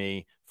intriguing to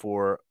me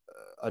for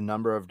a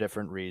number of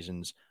different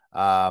reasons.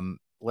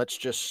 Let's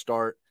just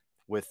start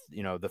with,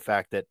 the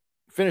fact that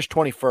finished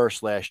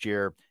 21st last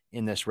year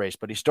in this race,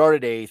 but he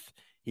started 8th.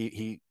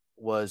 He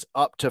was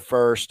up to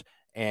 1st,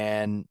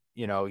 and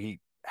he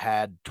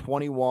had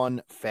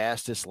 21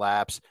 fastest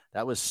laps.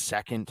 That was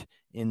 2nd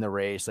in the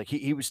race. Like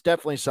he was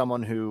definitely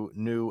someone who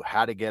knew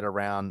how to get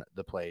around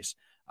the place.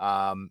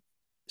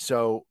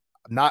 So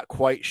I'm not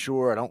quite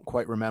sure. I don't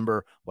quite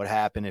remember what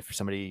happened, if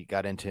somebody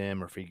got into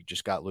him or if he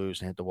just got loose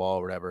and hit the wall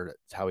or whatever.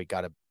 That's how he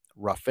got a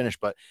rough finish.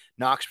 But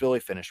Knoxville, he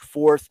finished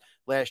 4th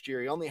last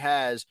year. He only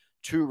has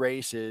 2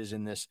 races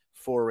in this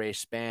 4-race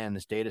span,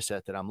 this data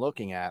set that I'm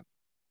looking at,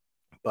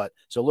 but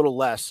so a little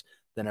less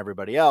than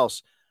everybody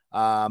else.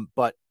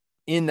 But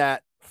in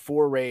that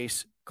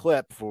 4-race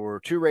clip,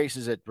 for 2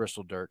 races at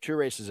Bristol Dirt, 2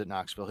 races at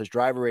Knoxville, his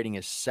driver rating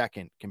is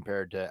 2nd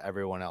compared to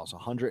everyone else,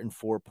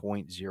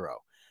 104.0.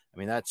 I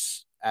mean,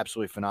 that's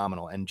absolutely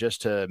phenomenal. And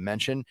just to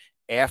mention,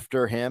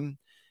 after him,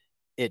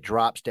 it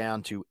drops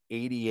down to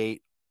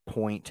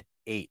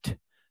 88.8.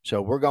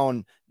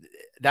 So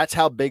that's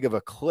how big of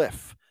a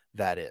cliff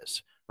that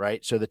is,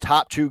 right? So the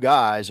top 2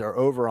 guys are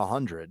over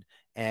 100,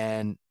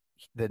 and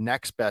the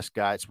next best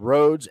guy, it's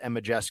Rhodes and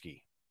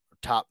Majeski,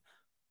 top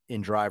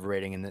in driver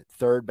rating, and the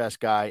 3rd best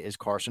guy is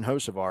Carson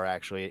Hocevar,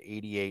 actually at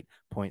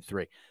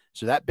 88.3.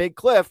 So that big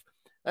cliff,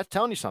 that's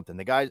telling you something.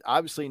 The guy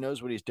obviously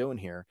knows what he's doing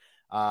here.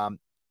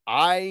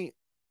 I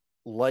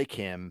like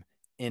him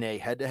in a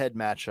head-to-head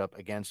matchup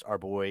against our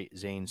boy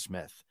Zane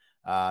Smith.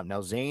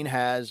 Now Zane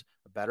has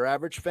a better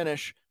average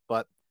finish,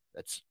 but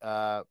that's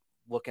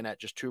looking at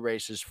just 2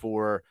 races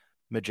for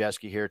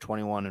Majeski here,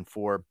 21-4,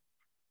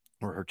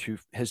 or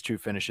his 2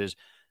 finishes.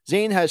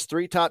 Zane has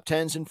 3 top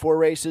 10s in 4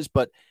 races,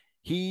 but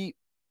I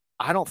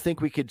don't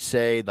think we could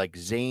say like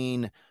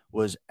Zane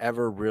was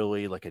ever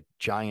really like a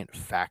giant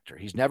factor.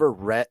 He's never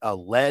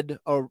led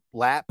a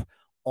lap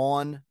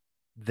on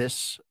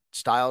this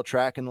style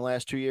track in the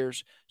last 2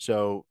 years.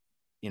 So,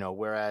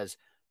 whereas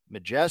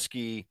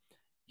Majeski,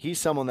 he's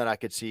someone that I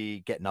could see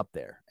getting up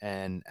there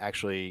and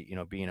actually,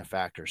 being a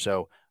factor.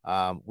 So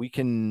we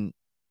can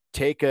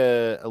take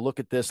a look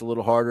at this a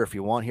little harder if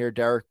you want here,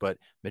 Derek, but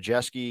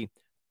Majeski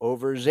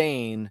over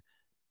Zane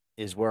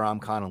is where I'm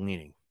kind of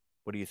leaning.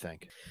 What do you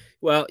think?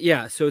 Well,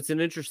 yeah. So it's an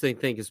interesting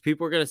thing because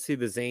people are going to see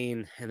the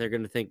Zane and they're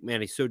going to think, man,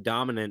 he's so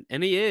dominant,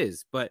 and he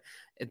is. But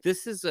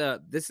this is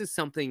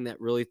something that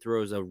really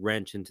throws a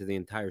wrench into the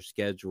entire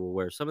schedule,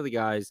 where some of the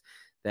guys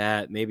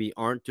that maybe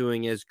aren't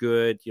doing as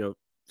good,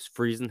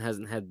 Friesen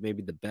hasn't had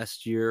maybe the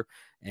best year,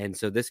 and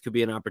so this could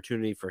be an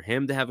opportunity for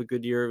him to have a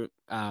good year.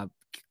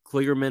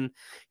 Kligerman,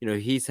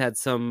 he's had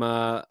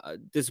some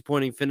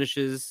disappointing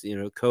finishes.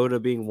 Coda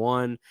being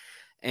one.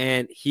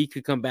 And he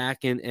could come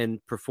back and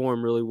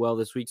perform really well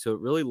this week. So it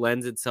really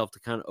lends itself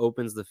to kind of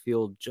opens the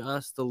field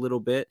just a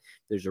little bit.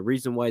 There's a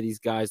reason why these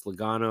guys,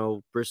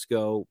 Logano,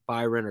 Briscoe,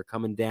 Byron, are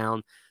coming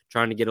down,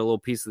 trying to get a little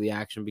piece of the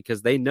action,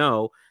 because they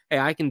know, hey,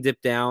 I can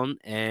dip down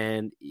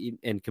and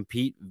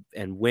compete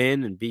and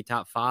win and be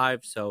top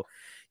 5. So,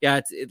 yeah,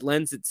 it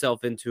lends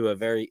itself into a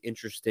very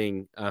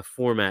interesting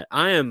format.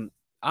 I'm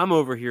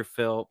over here,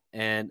 Phil,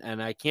 and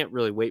I can't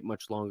really wait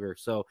much longer.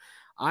 So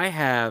I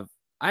have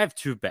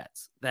 2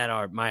 bets that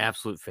are my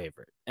absolute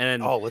favorite.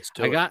 And let's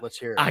do it. Let's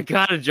hear it. I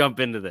got to jump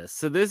into this.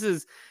 So this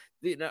is,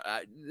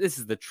 this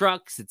is the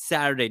trucks. It's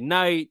Saturday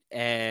night,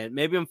 and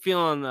maybe I'm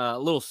feeling a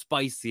little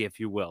spicy, if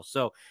you will.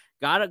 So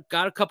got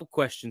a couple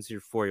questions here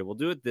for you. We'll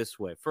do it this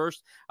way.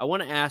 First, I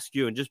want to ask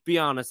you, and just be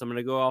honest, I'm going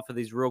to go off of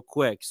these real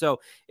quick. So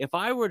if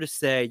I were to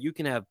say you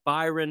can have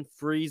Byron,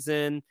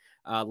 Friesen,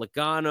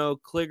 Logano,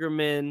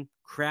 Kligerman,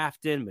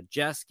 Crafton,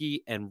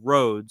 Majeski, and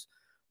Rhodes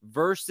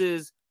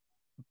versus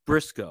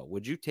Briscoe,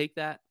 would you take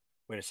that?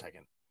 Wait a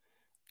second.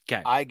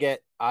 Okay.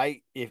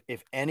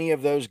 If any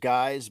of those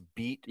guys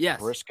beat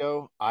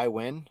Briscoe, I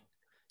win.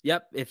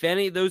 Yep. If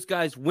any of those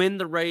guys win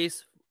the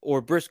race or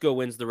Briscoe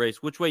wins the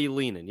race, which way you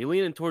leaning? You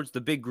leaning towards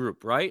the big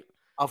group, right?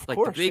 Of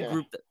course. The big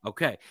group.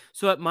 Okay.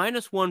 So at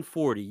minus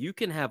 140, you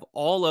can have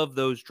all of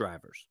those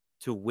drivers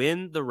to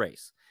win the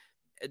race.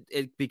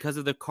 Because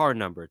of the car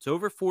number. It's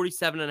over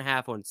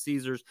 47.5 on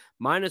Caesars.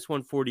 Minus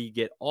 140, you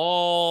get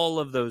all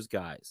of those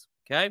guys.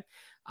 Okay.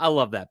 I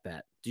love that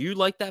bet. Do you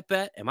like that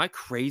bet? Am I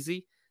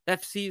crazy?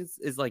 That seems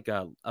is like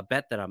a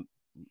bet that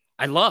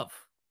I love.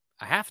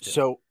 I have to.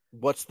 So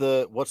what's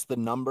the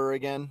number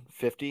again?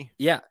 50?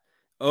 Yeah.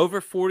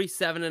 Over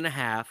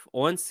 47.5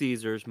 on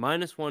Caesars,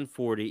 minus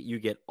 140. You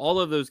get all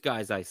of those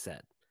guys I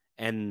said.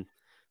 And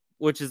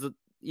which is,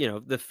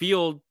 the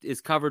field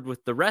is covered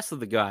with the rest of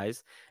the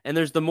guys. And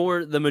there's the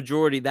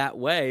majority that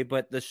way,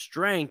 but the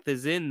strength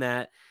is in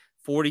that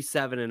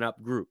 47 and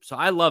up group. So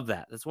I love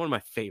that. That's one of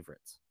my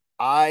favorites.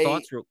 I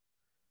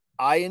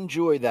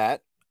enjoy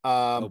that,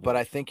 but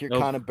I think you're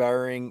kind of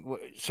burying.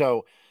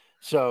 So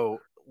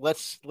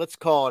let's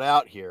call it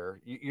out here.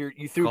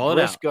 You threw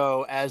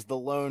Briscoe as the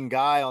lone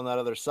guy on that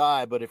other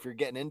side, but if you're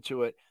getting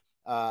into it,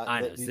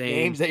 the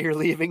names that you're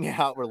leaving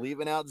out, we're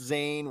leaving out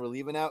Zane, we're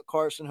leaving out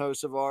Carson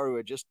Hocevar, who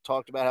had just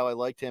talked about how I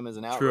liked him as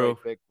an outright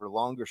pick for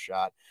longer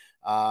shot.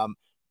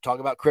 Talk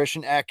about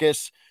Christian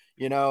Eckes.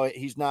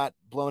 He's not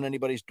blown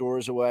anybody's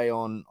doors away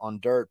on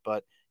dirt,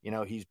 but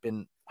he's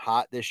been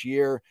hot this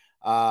year.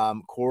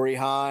 Corey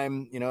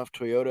Heim, if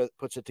Toyota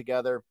puts it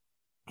together,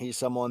 he's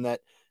someone that,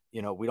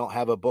 we don't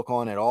have a book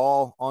on at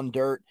all on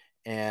dirt,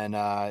 and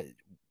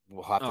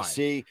we'll have to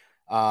see.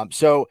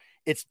 So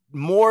it's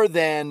more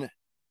than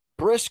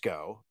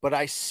Briscoe, but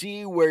I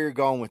see where you're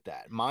going with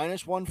that.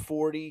 Minus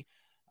 140.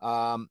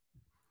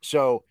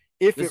 So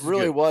if it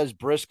really was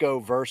Briscoe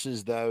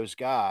versus those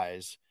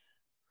guys,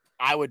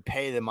 I would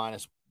pay the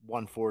minus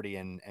 140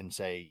 and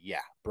say,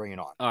 yeah, bring it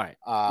on. All right.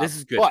 This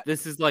is good.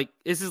 This is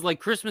like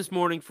Christmas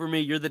morning for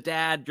me. You're the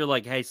dad. You're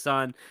like, hey,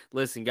 son,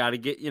 listen, got to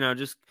get,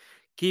 just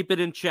keep it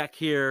in check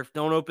here.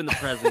 Don't open the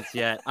presents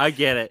yet. I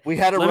get it. We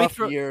had a rough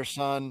year,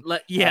 son.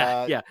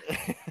 Yeah.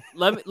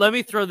 Let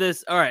me throw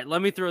this. All right.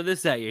 Let me throw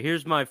this at you.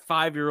 Here's my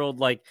 5-year-old,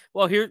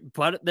 but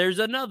here's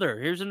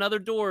another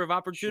door of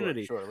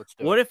opportunity. Sure. Let's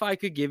do it. What if I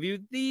could give you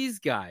these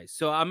guys?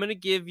 So I'm going to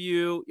give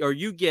you, or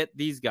you get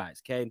these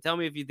guys. Okay. And tell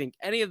me if you think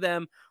any of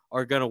them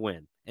are going to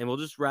win. And we'll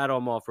just rattle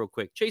them off real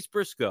quick. Chase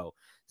Briscoe,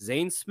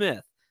 Zane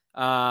Smith.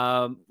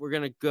 We're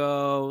going to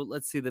go,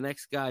 let's see, the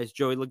next guy is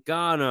Joey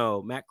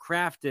Logano, Matt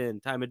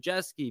Crafton, Ty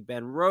Majeski,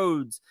 Ben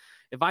Rhodes.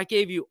 If I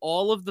gave you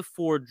all of the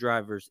Ford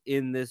drivers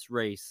in this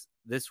race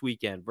this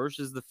weekend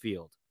versus the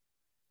field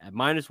at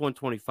minus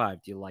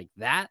 125, do you like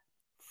that?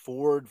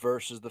 Ford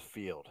versus the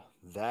field.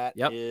 That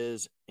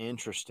is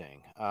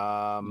interesting.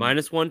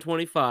 Minus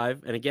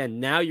 125. And again,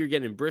 now you're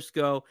getting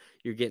Briscoe,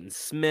 you're getting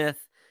Smith.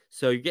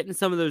 So you're getting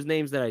some of those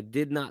names that I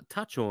did not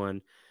touch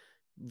on.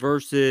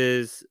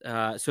 versus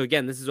so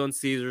again, this is on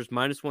Caesars,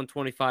 minus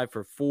 125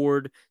 for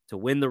Ford to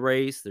win the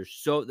race.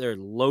 They're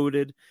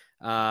loaded.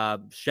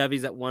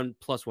 Chevy's at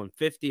plus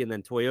 150, and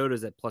then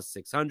Toyota's at plus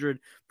 600.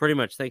 Pretty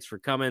much. Thanks for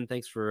coming.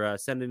 Thanks for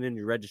sending in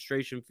your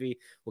registration fee.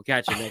 We'll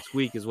catch you next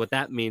week is what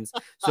that means.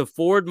 So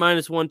Ford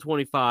minus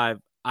 125.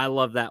 I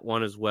love that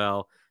one as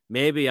well.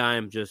 Maybe I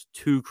am just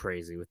too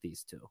crazy with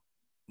these two.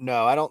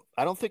 No, I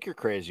don't think you're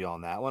crazy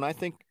on that one. I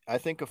think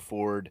a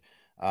Ford.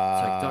 So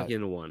I can talk you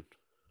into one.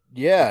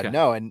 Yeah, Okay.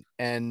 no,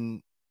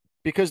 and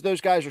because those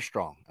guys are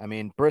strong. I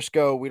mean,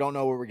 Briscoe, we don't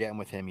know what we're getting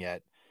with him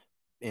yet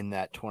in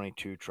that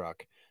 22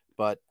 truck,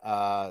 but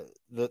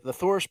the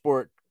Thor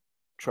Sport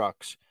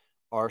trucks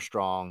are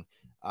strong.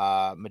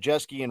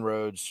 Majeski and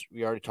Rhodes,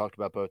 we already talked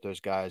about both those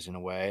guys in a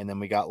way, and then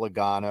we got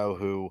Logano,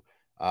 who,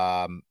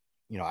 I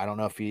don't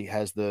know if he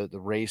has the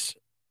race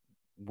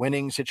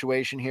winning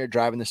situation here,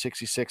 driving the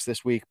 66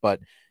 this week, but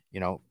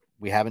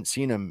we haven't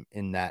seen him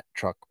in that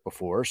truck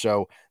before,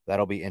 so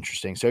that'll be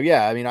interesting. So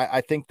yeah, I mean, I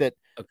think that,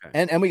 Okay.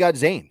 and we got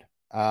Zane.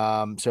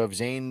 So if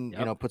Zane,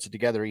 Yep. puts it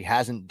together, he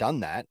hasn't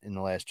done that in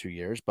the last 2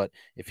 years, but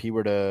if he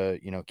were to,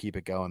 keep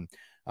it going,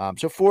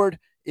 so Ford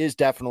is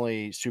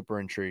definitely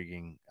super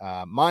intriguing.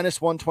 Minus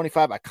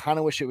 125. I kind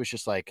of wish it was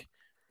just like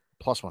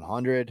plus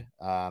 100.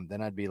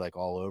 Then I'd be like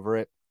all over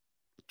it.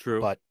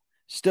 True. But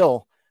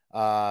still,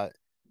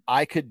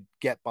 I could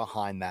get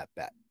behind that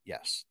bet.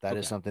 Yes, that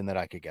is Okay. something that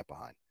I could get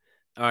behind.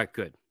 All right,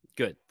 good.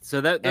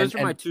 So those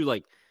are my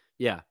two,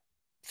 yeah.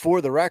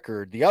 For the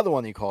record, the other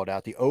one that you called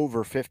out, the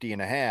over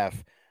 50.5,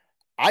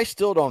 I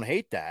still don't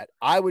hate that.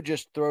 I would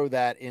just throw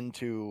that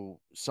into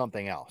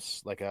something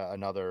else, like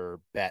another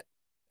bet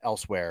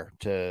elsewhere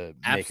to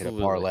make it a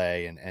Absolutely.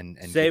 parlay and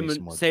give me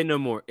some more. Say no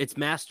more. It's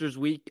Masters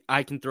week.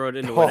 I can throw it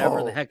into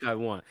whatever the heck I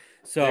want.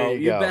 There So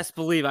you you go. best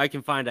believe I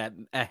can find a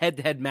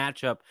head-to-head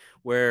matchup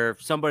where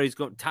somebody's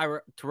going.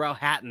 Tyrrell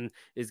Hatton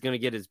is going to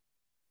get his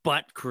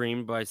butt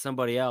creamed by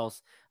somebody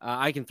else.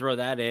 I can throw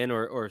that in,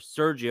 or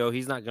Sergio.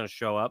 He's not going to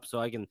show up, so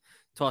I can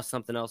toss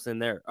something else in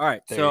there. All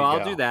right, There so you I'll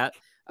go. do that.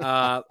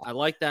 I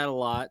like that a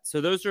lot. So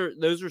those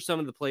are some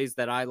of the plays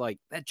that I like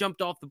that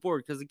jumped off the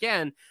board, because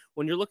again,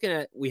 when you're looking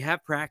at, we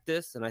have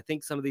practice, and I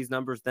think some of these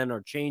numbers then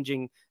are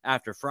changing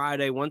after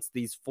Friday once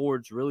these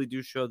Fords really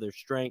do show their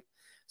strength.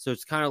 So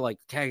it's kind of like,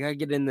 okay, I gotta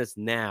get in this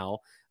now.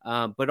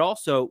 But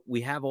also we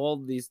have all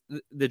these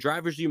the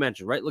drivers you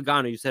mentioned, right?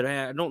 Logano, you said, hey,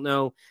 I don't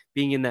know,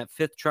 being in that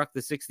fifth truck,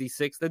 the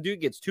 66, the dude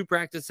gets 2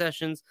 practice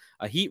sessions,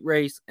 a heat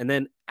race, and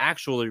then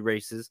actually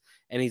races,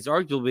 and he's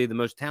arguably the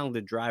most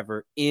talented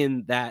driver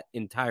in that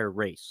entire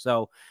race.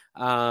 So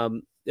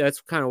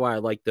that's kind of why I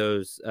like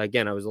those.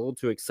 Again, I was a little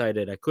too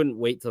excited. I couldn't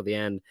wait till the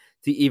end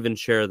to even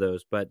share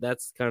those, but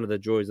that's kind of the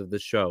joys of the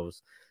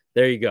shows.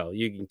 There you go.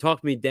 You can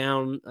talk me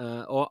down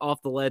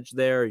off the ledge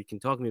there. You can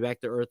talk me back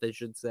to earth, I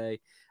should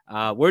say.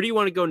 Where do you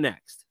want to go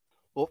next?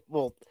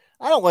 Well,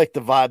 I don't like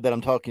the vibe that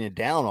I'm talking you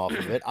down off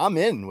of it. I'm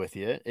in with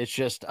you. It's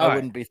just I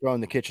wouldn't be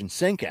throwing the kitchen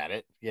sink at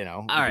it,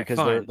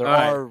 because there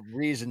are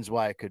reasons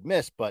why it could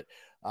miss. But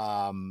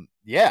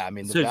yeah, I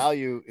mean the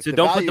value. So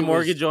don't put the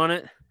mortgage on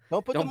it.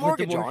 Don't put the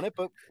mortgage on it,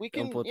 but we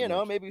can,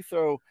 maybe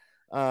throw,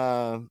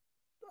 a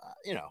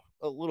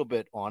little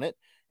bit on it,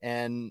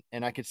 and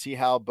I could see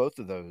how both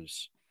of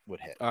those would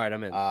hit. All right,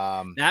 I'm in.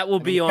 That will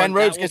be on. Ben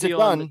Rhodes gets it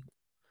done.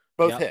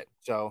 Both hit.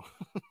 So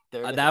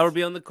that will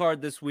be on the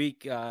card this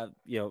week.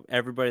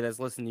 Everybody that's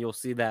listening, you'll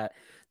see that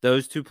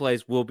those two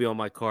plays will be on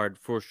my card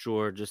for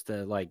sure. Just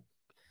to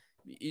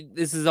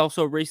this is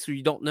also a race where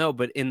you don't know,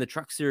 but in the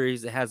truck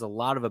series, it has a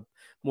lot of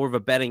more of a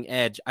betting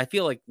edge. I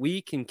feel like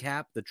we can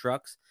cap the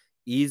trucks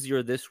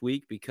easier this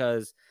week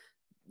because,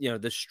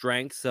 the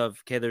strengths of,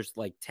 okay, there's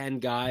like 10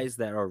 guys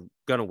that are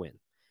going to win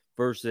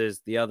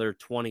versus the other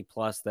 20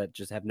 plus that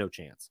just have no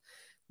chance.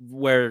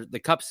 Where the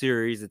Cup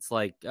Series, it's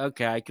like,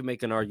 okay, I can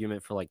make an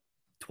argument for like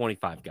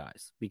 25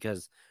 guys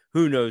because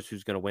who knows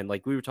who's going to win.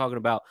 Like we were talking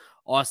about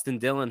Austin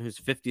Dillon, who's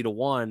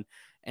 50-1,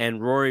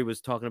 and Rory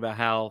was talking about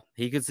how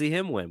he could see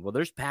him win. Well,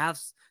 there's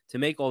paths to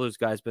make all those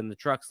guys, but in the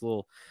truck's a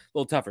little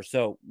tougher.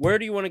 So where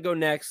do you want to go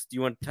next? Do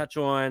you want to touch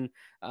on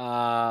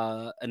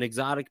an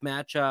exotic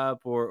matchup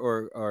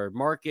or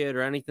market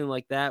or anything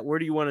like that? Where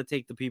do you want to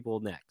take the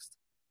people next?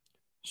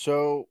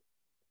 So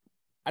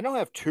I don't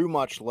have too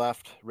much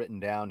left written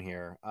down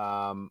here.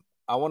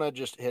 I want to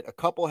just hit a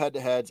couple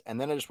head-to-heads,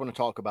 and then I just want to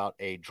talk about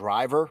a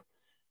driver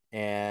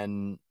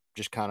and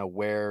just kind of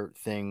where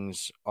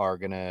things are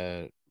going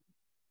to,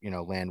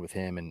 land with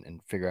him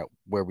and figure out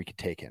where we could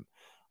take him.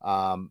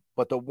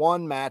 But the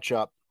one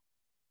matchup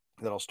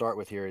that I'll start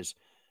with here is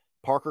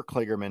Parker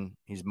Kligerman.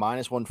 He's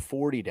minus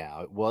 140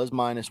 now. It was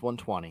minus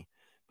 120,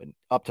 but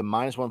up to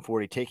minus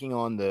 140, taking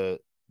on the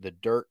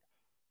dirt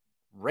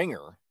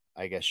ringer,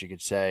 I guess you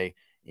could say,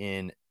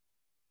 in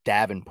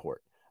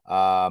Davenport.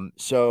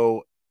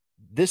 So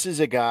this is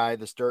a guy,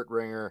 the dirt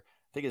ringer,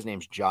 I think his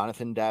name's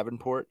Jonathan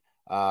Davenport.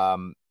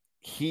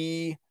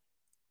 He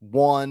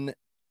won,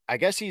 I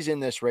guess he's in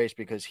this race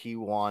because he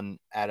won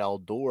at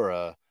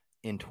Eldora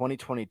in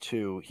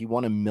 2022. He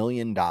won $1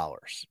 million.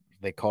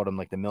 They called him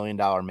like the $1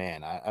 million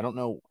man. I don't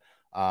know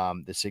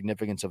the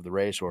significance of the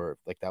race, or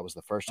like that was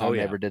the first Oh time they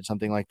yeah. ever did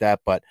something like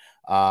that. But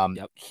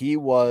Yep. he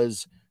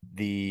was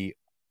the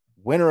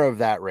winner of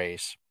that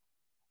race.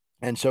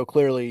 And so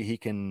clearly he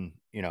can,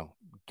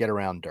 get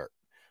around dirt.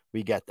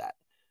 We get that.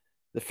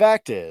 The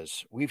fact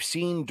is, we've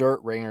seen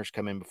dirt ringers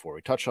come in before.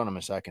 We touched on them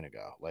a second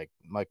ago, like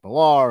Mike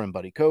Millar and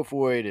Buddy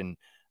Kofoid. And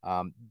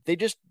they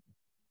just,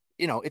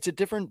 it's a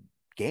different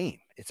game.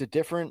 It's a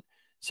different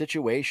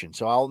situation.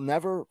 So I'll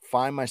never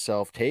find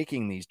myself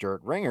taking these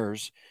dirt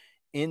ringers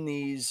in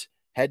these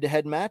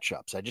head-to-head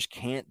matchups. I just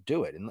can't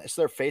do it unless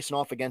they're facing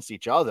off against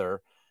each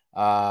other.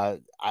 I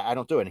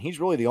don't do it. And he's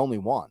really the only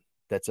one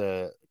that's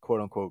a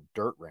quote-unquote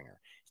dirt ringer.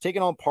 He's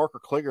taking on Parker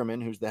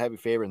Kligerman, who's the heavy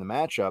favorite in the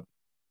matchup.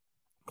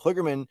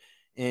 Kligerman,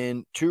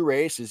 in 2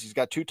 races, he's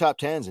got 2 top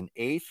 10s, an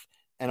 8th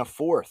and a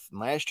 4th.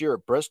 And last year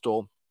at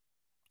Bristol,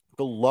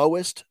 the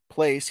lowest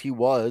place he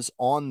was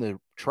on the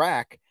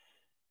track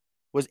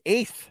was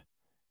 8th.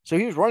 So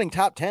he was running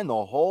top 10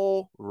 the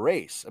whole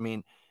race. I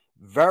mean,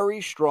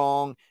 very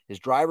strong. His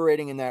driver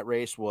rating in that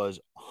race was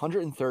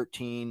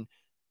 113.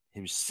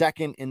 He was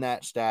second in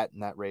that stat in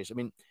that race. I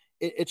mean,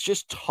 it's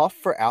just tough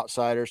for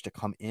outsiders to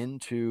come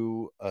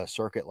into a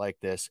circuit like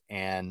this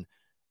and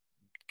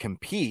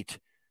compete,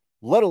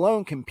 let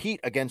alone compete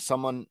against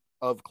someone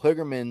of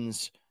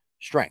Kligerman's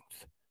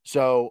strength.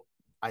 So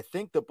I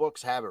think the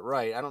books have it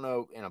right. I don't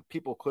know,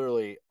 people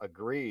clearly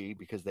agree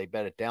because they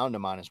bet it down to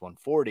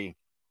 -140,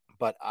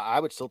 but I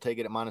would still take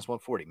it at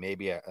 -140,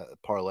 maybe a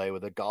parlay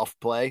with a golf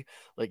play,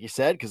 like you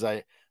said, because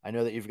I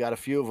know that you've got a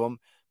few of them.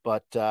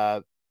 But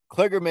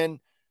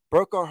Kligerman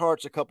broke our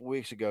hearts a couple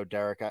weeks ago,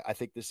 Derek. I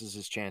think this is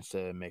his chance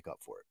to make up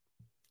for it.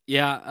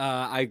 Yeah,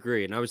 I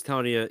agree. And I was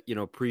telling you,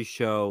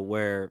 pre-show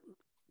where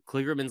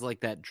Kligerman's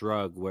like that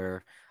drug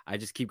where I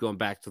just keep going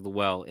back to the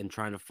well and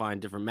trying to find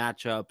different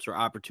matchups or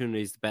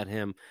opportunities to bet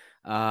him.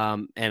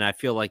 And I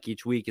feel like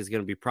each week is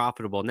going to be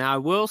profitable. Now, I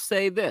will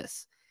say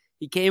this.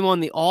 He came on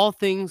the All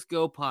Things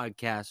Go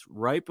podcast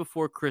right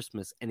before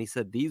Christmas, and he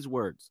said these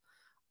words,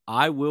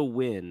 "I will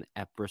win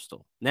at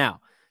Bristol."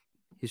 Now,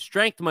 his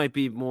strength might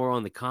be more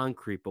on the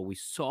concrete, but we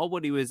saw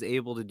what he was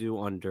able to do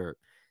on dirt.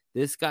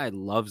 This guy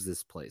loves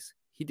this place.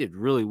 He did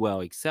really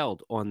well,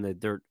 excelled on the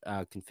dirt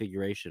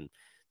configuration.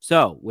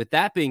 So, with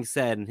that being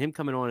said, and him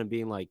coming on and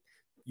being like,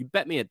 "You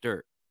bet me at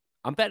dirt,"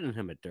 I'm betting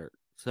him at dirt.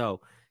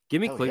 So, give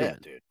me Hell Kligerman. yeah,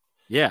 dude.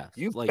 Yeah,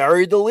 You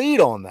buried the lead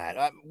on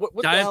that. What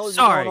the hell is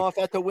going off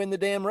at to win the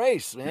damn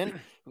race, man?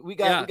 We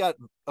got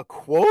a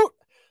quote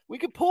we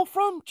could pull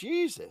from.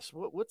 Jesus,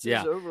 what's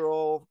his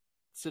overall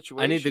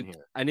situation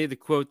here? I need to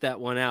quote that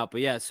one out. But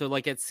yeah, so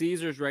like at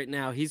Caesars right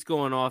now, he's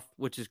going off,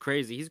 which is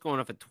crazy. He's going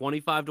off at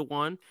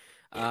 25-1.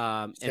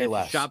 And if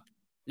less. you shop,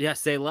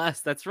 say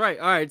less. That's right.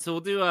 All right, so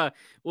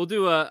we'll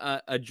do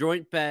a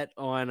joint bet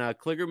on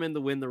Kligerman to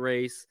win the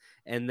race,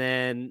 and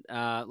then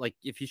like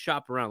if you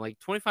shop around, like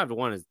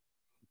 25-1 is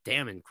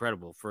damn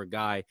incredible for a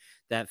guy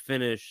that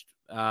finished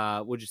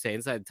would you say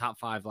inside the top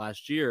 5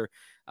 last year.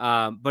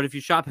 But if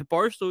you shop at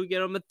Barstool, you get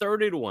them at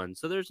 30-1.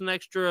 So there's an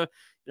extra,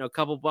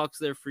 couple bucks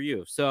there for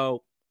you.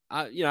 So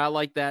I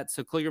like that.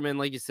 So Kligerman,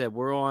 like you said,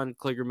 we're on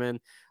Kligerman.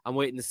 I'm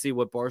waiting to see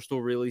what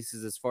Barstool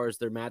releases as far as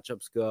their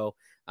matchups go.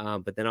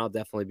 But then I'll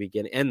definitely be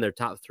getting and their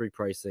top 3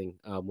 pricing,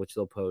 which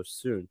they'll post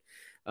soon.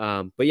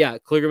 But yeah,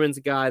 Kligerman's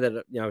a guy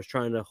that I was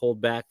trying to hold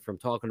back from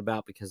talking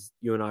about because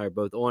you and I are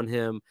both on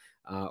him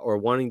or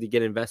wanting to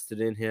get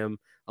invested in him.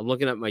 I'm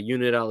looking at my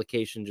unit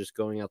allocation just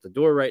going out the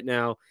door right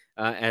now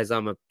as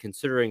I'm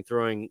considering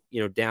throwing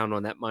down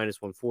on that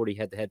 -140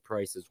 head-to-head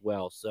price as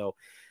well. So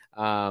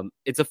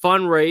it's a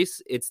fun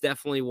race. It's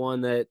definitely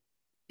one that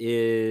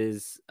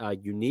is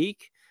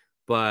unique.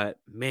 But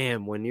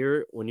man, when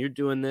you're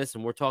doing this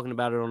and we're talking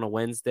about it on a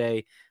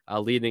Wednesday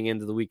leading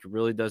into the week, it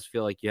really does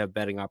feel like you have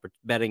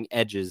betting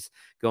edges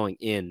going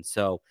in.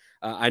 So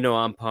I know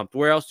I'm pumped.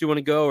 Where else do you want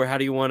to go, or how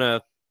do you want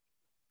to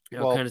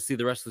kind of see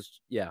the rest of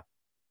this? Yeah.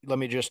 Let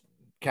me just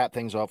cap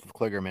things off with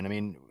Kligerman. I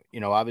mean,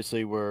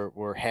 obviously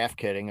we're half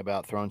kidding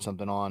about throwing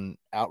something on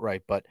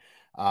outright, but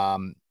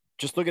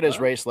just look at his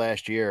race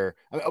last year.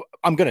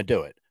 I'm going to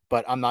do it,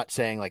 but I'm not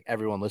saying like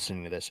everyone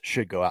listening to this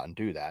should go out and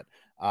do that.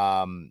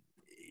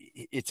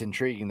 It's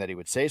intriguing that he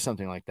would say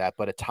something like that,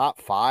 but a top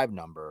 5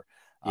 number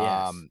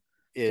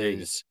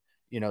is,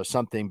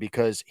 something,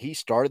 because he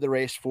started the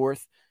race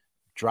 4th,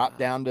 dropped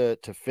down to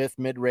 5th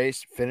mid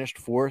race, finished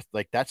 4th.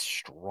 Like that's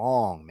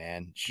strong,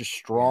 man. It's just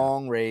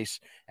strong race.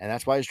 And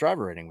that's why his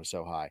driver rating was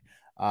so high.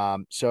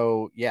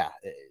 So yeah,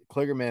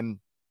 Kligerman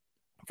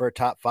for a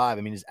top 5.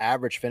 I mean, his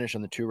average finish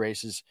on the 2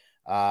 races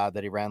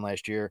that he ran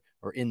last year,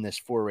 or in this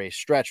 4-race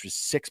stretch, was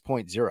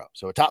 6.0.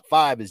 So a top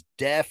 5 is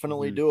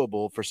definitely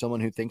doable for someone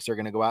who thinks they're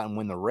going to go out and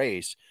win the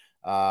race.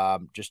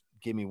 Just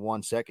give me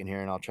 1 second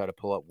here and I'll try to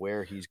pull up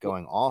where he's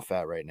going off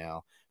at right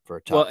now for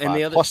a top 5.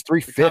 The other, plus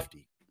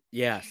 350.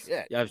 Yes.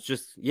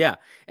 Yeah.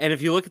 And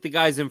if you look at the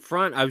guys in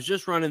front, I was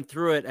just running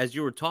through it as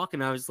you were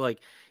talking. I was like,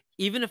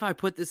 even if I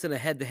put this in a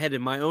head-to-head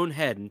in my own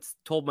head and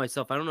told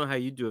myself, I don't know how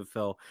you do it,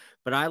 Phil,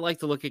 but I like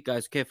to look at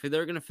guys, okay, if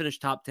they're going to finish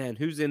top 10,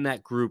 who's in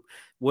that group?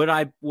 Would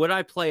I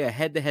play a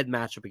head-to-head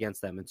matchup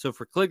against them? And so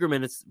for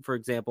Kligerman, it's, for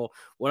example,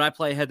 would I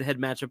play a head-to-head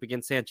matchup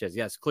against Sanchez?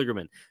 Yes,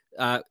 Kligerman.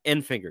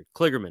 Enfinger,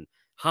 Kligerman.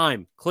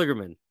 Heim,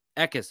 Kligerman.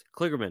 Eckes,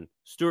 Kligerman.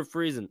 Stuart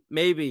Friesen,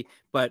 maybe,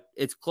 but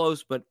it's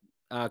close, but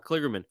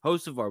Kligerman,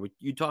 Hocevar,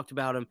 you talked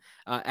about him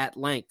at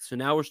length. So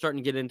now we're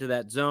starting to get into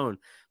that zone.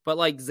 But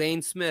like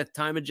Zane Smith,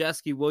 Ty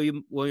Majeski,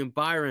 William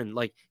Byron,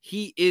 like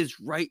he is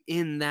right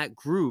in that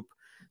group.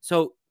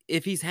 So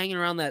if he's hanging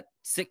around that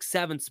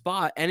 6-7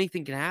 spot,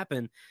 anything can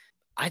happen.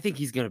 I think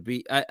he's going to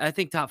be, I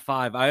think top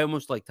 5. I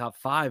almost like top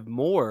 5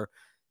 more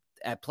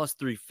at plus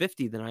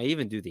 350 than I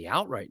even do the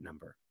outright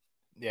number.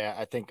 Yeah,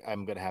 I think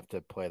I'm going to have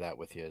to play that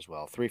with you as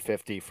well.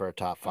 350 for a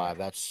top 5.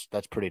 That's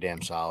pretty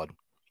damn solid.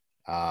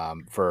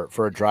 For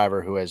a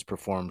driver who has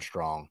performed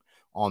strong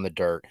on the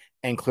dirt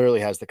and clearly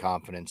has the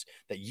confidence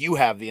that you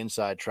have the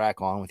inside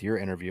track on with your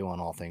interview on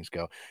All Things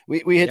Go.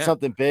 We hit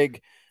something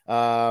big.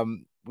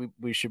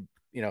 We should,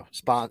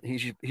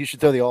 he should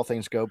throw the All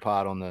Things Go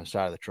pod on the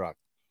side of the truck.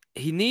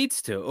 He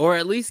needs to, or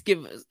at least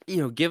give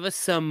us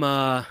some,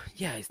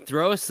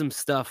 throw us some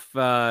stuff.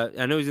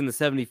 I know he's in the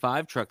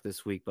 75 truck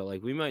this week, but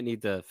like we might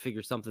need to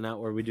figure something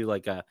out where we do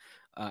like a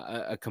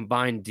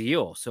combined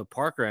deal. So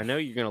Parker, I know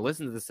you're going to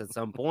listen to this at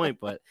some point,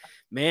 but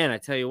man, I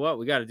tell you what,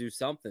 we got to do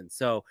something.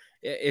 So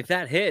if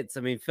that hits, I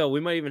mean, Phil, we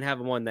might even have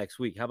him on next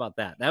week. How about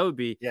that? That would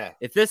be,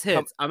 if this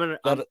hits, I'm going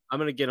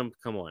to get him to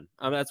come on.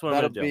 That's what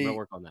I'm going to do. I'm going to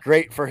work on that.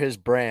 Great for his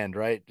brand,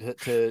 right?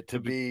 To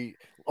be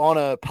on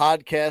a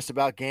podcast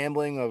about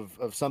gambling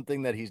of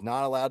something that he's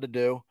not allowed to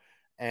do.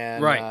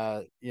 And,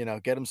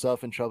 get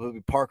himself in trouble. It would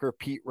be Parker,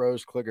 Pete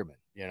Rose, Kligerman,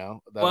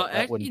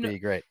 that wouldn't be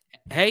great.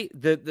 Hey,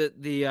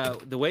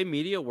 the way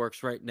media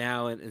works right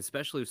now, and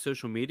especially with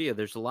social media,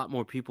 there's a lot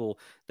more people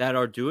that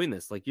are doing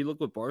this. Like you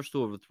look what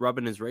Barstool with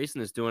Rubbin is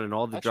Racing is doing, and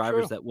all the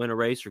drivers that win a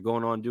race are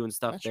going on doing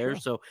stuff there. True.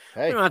 So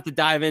we don't have to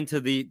dive into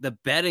the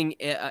betting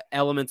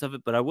elements of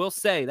it, but I will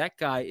say that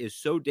guy is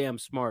so damn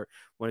smart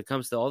when it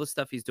comes to all the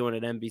stuff he's doing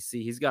at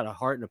NBC. He's got a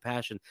heart and a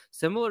passion,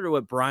 similar to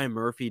what Brian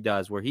Murphy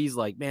does, where he's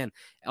like, man,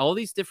 all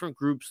these different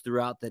groups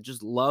throughout that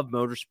just love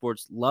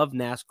motorsports, love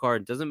NASCAR.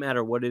 It doesn't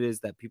matter what it is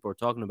that people are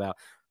talking about.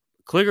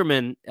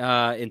 Kligerman,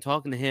 in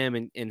talking to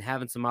him and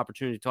having some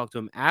opportunity to talk to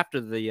him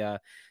after the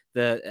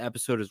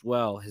episode as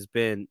well, has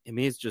been, I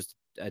mean, he's just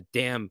a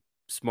damn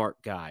smart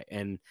guy,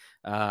 and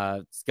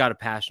he's got a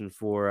passion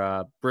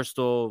for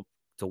Bristol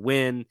to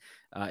win,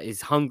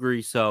 is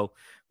hungry. So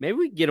maybe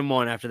we can get him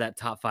on after that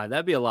top 5.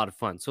 That'd be a lot of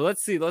fun. So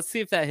let's see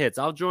if that hits.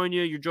 I'll join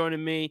you. You're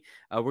joining me.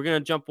 We're going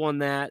to jump on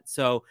that.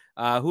 So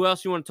who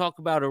else you want to talk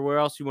about, or where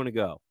else you want to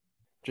go?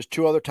 Just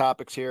 2 other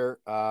topics here.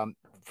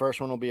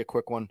 First one will be a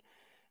quick one.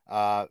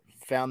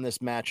 Found this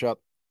matchup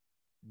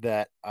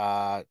that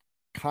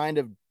kind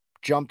of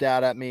jumped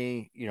out at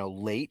me,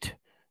 late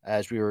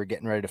as we were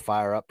getting ready to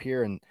fire up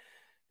here. And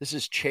this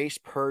is Chase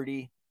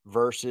Purdy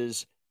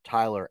versus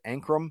Tyler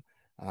Ankrum.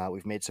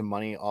 We've made some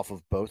money off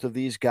of both of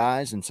these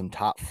guys and some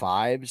top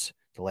 5s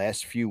the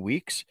last few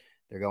weeks.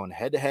 They're going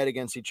head to head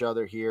against each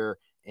other here.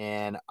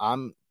 And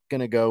I'm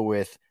going to go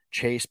with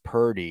Chase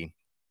Purdy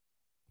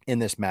in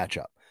this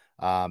matchup.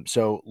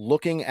 So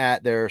looking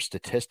at their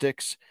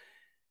statistics,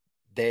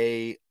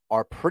 they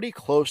are pretty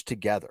close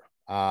together.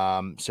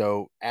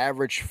 So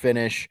average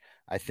finish,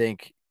 I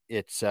think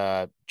it's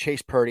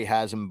Chase Purdy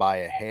has them by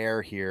a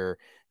hair here.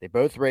 They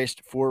both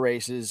raced 4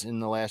 races in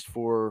the last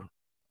 4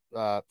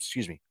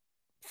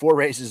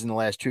 races in the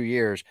last 2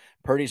 years.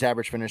 Purdy's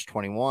average finish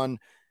 21.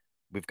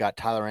 We've got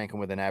Tyler Ankrum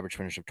with an average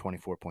finish of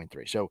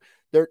 24.3. So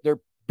they're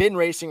been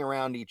racing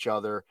around each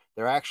other.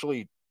 They're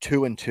actually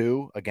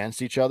 2-2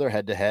 against each other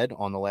head to head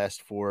on the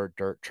last 4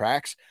 dirt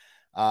tracks.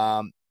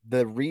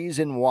 The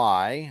reason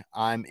why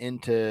I'm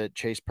into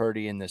Chase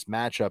Purdy in this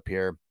matchup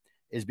here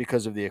is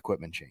because of the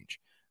equipment change.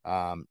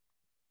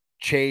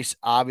 Chase,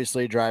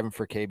 obviously driving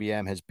for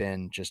KBM, has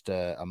been just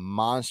a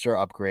monster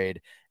upgrade,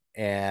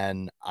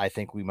 and I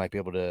think we might be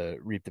able to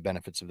reap the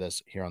benefits of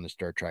this here on this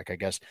dirt track. I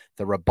guess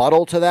the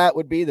rebuttal to that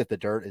would be that the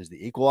dirt is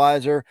the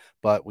equalizer,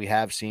 but we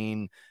have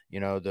seen,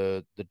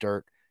 the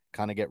dirt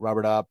kind of get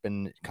rubbered up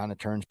and kind of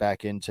turns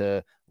back into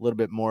a little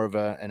bit more of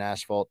an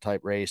asphalt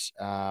type race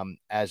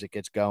as it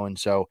gets going.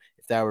 So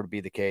if that were to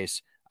be the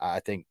case,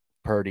 I think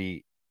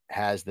Purdy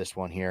has this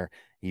one here.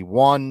 He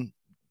won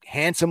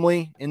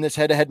handsomely in this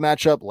head-to-head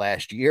matchup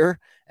last year,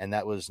 and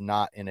that was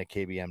not in a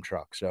KBM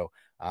truck. So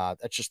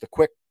that's just a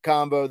quick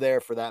combo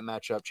there for that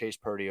matchup, Chase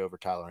Purdy over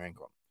Tyler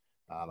Ankrum.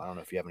 I don't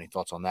know if you have any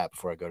thoughts on that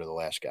before I go to the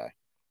last guy.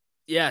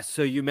 Yeah,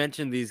 so you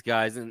mentioned these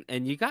guys,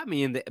 and you got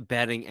me into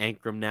betting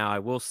Ankrum now. I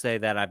will say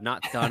that I've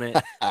not done it.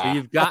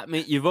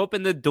 You've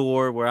opened the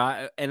door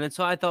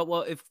so I thought,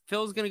 well, if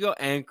Phil's going to go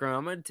Ankrum,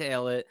 I'm going to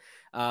tail it.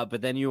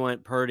 But then you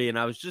went Purdy, and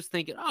I was just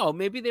thinking, oh,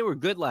 maybe they were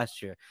good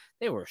last year.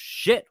 They were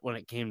shit when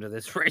it came to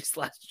this race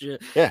last year.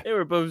 Yeah. They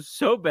were both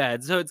so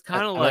bad. So it's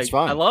kind of like,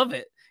 I love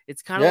it.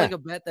 it's kind of Yeah. like a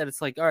bet that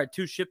it's like, all right,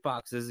 two shit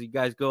boxes. You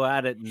guys go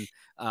at it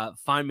and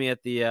find me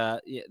at the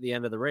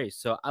end of the race.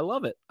 So I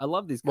love it. I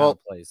love these kind of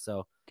Well, plays.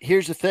 So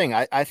here's the thing.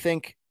 I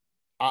think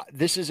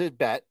this is a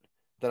bet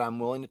that I'm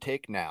willing to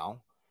take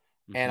now.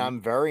 And mhm.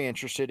 I'm very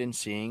interested in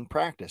seeing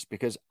practice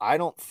because I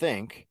don't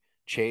think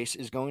Chase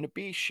is going to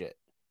be shit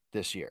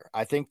this year.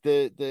 I think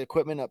the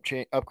equipment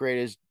upgrade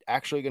is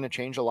actually going to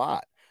change a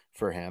lot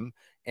for him.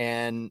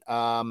 And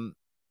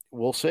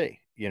we'll see.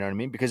 You know what I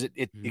mean? Because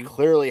it Mhm.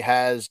 clearly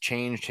has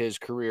changed his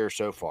career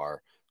so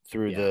far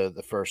through Yeah.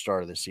 the first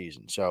start of the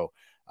season. So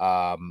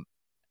um,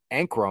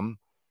 Ankrum,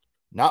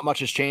 not much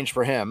has changed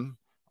for him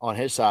on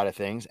his side of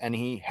things, and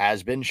he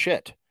has been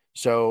shit.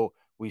 So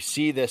we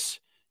see this,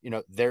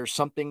 there's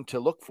something to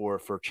look for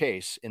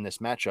Chase in this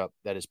matchup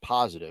that is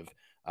positive.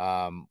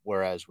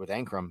 Whereas with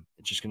Ankrum,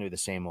 it's just going to be the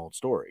same old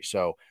story.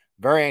 So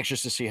very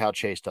anxious to see how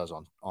Chase does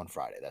on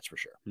Friday. That's for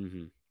sure.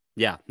 Mhm.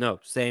 Yeah, no,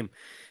 same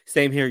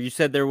here. You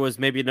said there was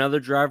maybe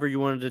another driver you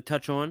wanted to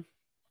touch on?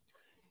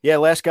 Yeah,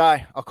 last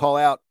guy I'll call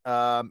out.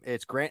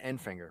 It's Grant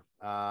Enfinger,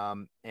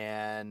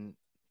 and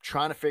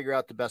trying to figure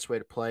out the best way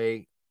to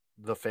play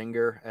the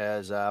finger,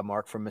 as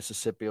Mark from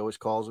Mississippi always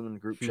calls him in the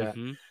group chat.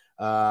 Mhm.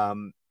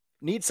 Um,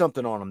 Need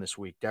something on him this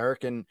week,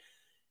 Derek. And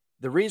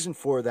the reason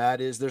for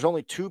that is there's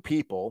only two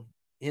people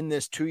in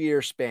this 2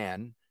 year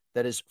span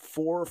that is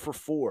 4 for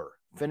 4,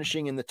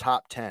 finishing in the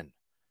top 10.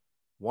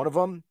 One of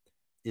them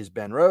is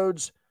Ben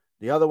Rhodes,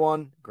 the other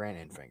one, Grant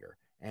Enfinger.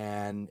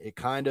 And it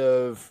kind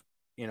of,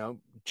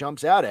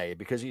 jumps out at you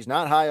because he's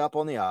not high up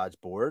on the odds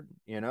board.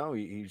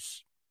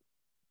 He's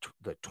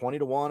the 20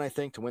 to 1, I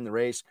think, to win the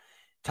race.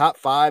 Top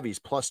 5, he's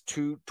plus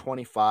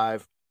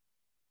 225.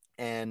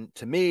 And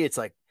to me, it's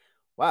like,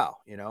 wow,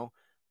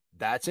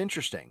 that's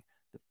interesting.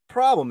 The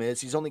problem is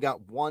he's only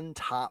got one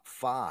top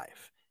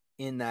 5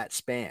 in that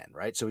span,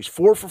 right? So he's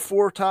 4 for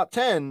 4 top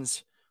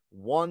 10s,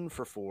 1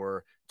 for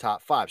 4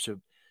 top 5. So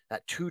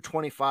that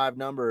 225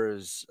 number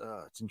is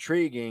it's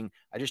intriguing.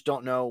 I just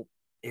don't know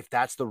if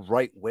that's the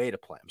right way to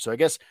play him. So I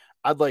guess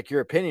I'd like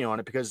your opinion on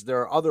it because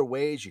there are other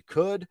ways you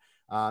could.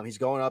 He's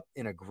going up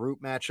in a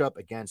group matchup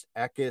against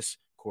Eckes,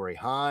 Corey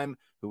Heim,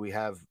 who we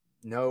have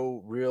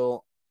no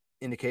real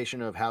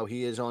indication of how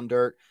he is on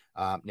dirt.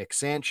 Nick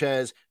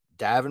Sanchez,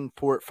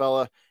 Davenport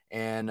fella,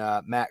 and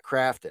Matt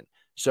Crafton.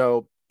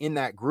 So in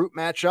that group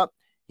matchup,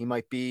 he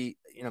might be,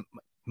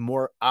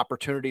 more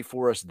opportunity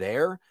for us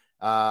there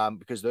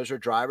because those are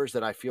drivers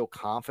that I feel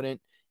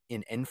confident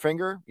in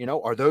Enfinger.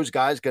 Are those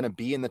guys going to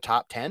be in the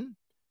top 10?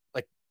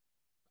 Like,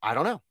 I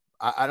don't know.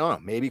 I don't know.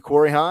 Maybe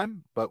Corey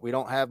Heim, but we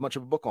don't have much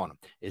of a book on him.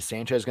 Is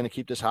Sanchez going to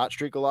keep this hot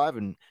streak alive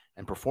and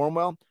perform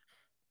well?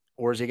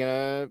 Or is he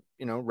going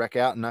to, wreck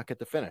out and not get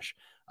the finish?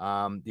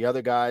 The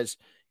other guys,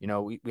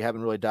 we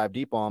haven't really dived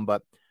deep on,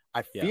 but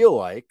I Yeah. feel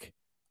like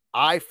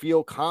I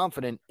feel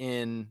confident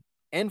in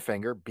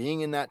Enfinger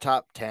being in that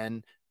top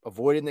 10,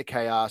 avoiding the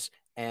chaos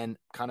and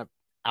kind of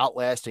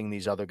outlasting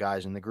these other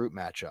guys in the group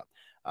matchup.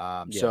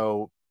 Yeah.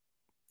 So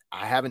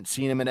I haven't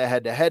seen him in a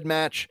head-to-head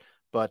match,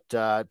 but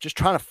just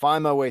trying to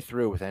find my way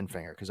through with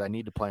Enfinger because I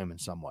need to play him in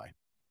some way.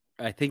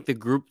 I think the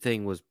group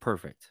thing was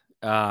perfect.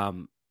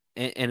 And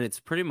it's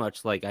pretty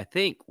much like I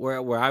think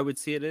where I would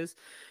see it is,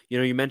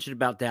 you mentioned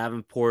about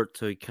Davenport,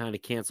 so you kind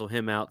of cancel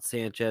him out.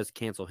 Sanchez,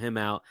 cancel him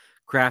out.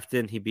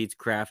 Crafton, he beats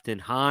Crafton.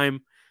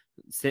 Heim,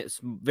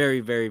 very,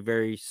 very,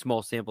 very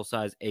small sample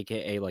size,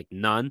 aka like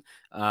none.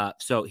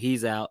 So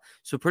he's out.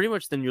 So pretty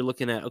much then you're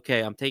looking at,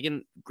 okay, I'm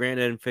taking Grant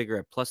Enfinger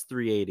at plus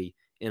 380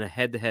 in a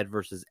head to head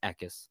versus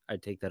Eckes.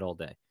 I'd take that all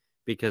day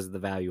because of the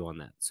value on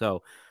that.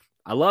 So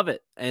I love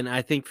it, and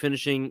I think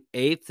finishing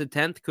 8th to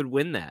 10th could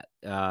win that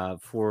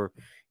for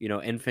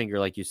Enfinger,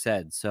 like you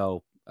said.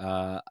 So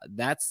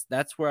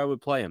that's where I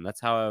would play him.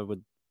 That's how I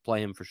would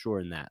play him for sure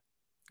in that.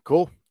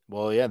 Cool.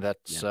 Well, yeah,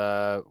 that's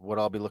Yeah, what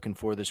I'll be looking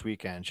for this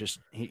weekend. Just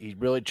he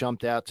really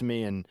jumped out to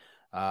me and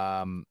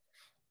um,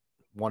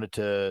 wanted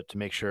to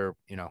make sure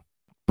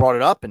brought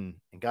it up and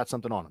got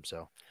something on him.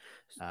 So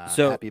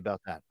so happy about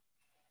that.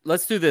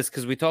 let's do this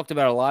because we talked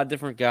about a lot of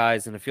different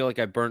guys, and I feel like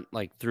I burnt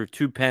like through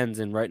 2 pens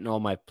in writing all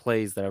my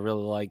plays that I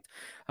really liked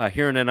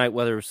here in the night,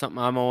 whether it was something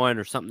I'm on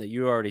or something that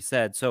you already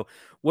said. So,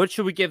 what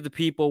should we give the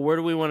people? Where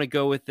do we want to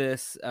go with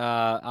this?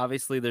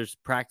 Obviously, there's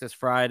practice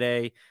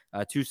Friday,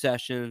 2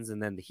 sessions,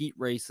 and then the heat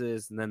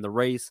races, and then the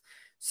race.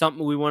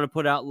 Something we want to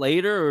put out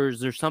later, or is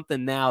there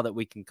something now that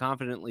we can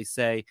confidently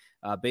say,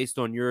 based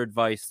on your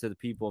advice to the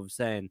people of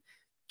saying,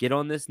 get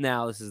on this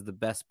now? This is the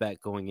best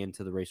bet going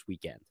into the race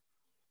weekend.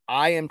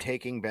 I am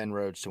taking Ben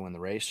Rhodes to win the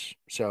race.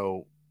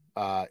 So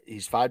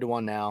he's 5 to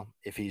 1 now.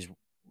 If he's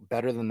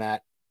better than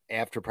that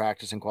after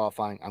practice and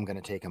qualifying, I'm going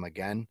to take him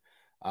again.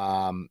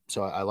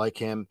 So I like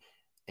him,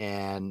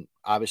 and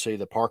obviously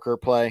the Parker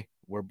play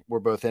we're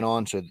both in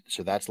on.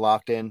 So that's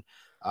locked in.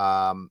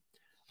 I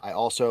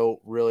also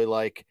really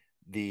like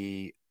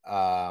the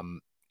Ty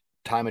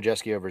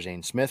Majeski over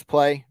Zane Smith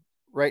play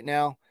right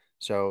now.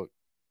 So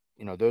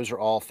those are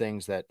all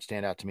things that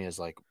stand out to me as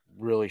like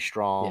really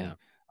strong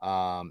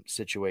Yeah.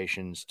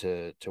 situations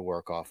to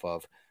work off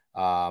of.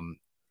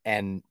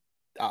 And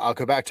I'll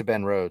go back to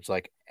Ben Rhodes.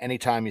 Like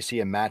anytime you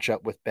see a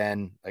matchup with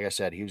Ben, like I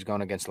said, he was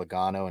going against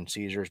Logano and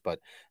Caesars, but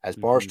as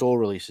Mm-hmm. Barstool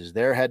releases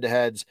their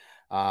head-to-heads,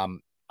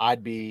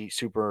 I'd be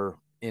super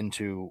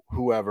into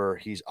whoever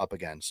he's up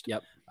against.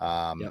 Yep.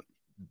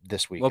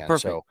 This weekend. Well,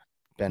 perfect. So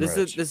Ben This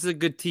Rhodes. is a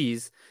good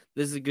tease.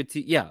 This is a good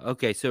tease. Yeah.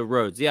 Okay. So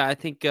Rhodes. Yeah, I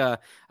think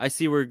I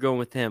see where you're going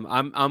with him.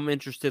 I'm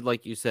interested,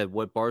 like you said,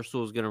 what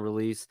Barstool is going to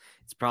release.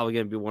 It's probably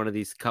going to be one of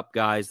these cup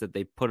guys that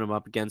they put him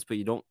up against, but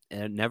you don't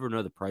never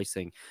know the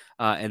pricing.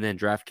 And then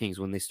DraftKings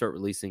when they start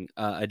releasing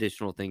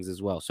additional things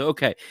as well. So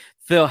okay,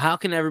 Phil, how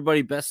can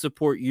everybody best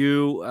support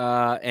you?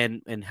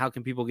 And how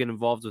can people get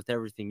involved with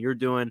everything you're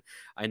doing?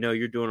 I know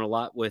you're doing a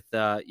lot with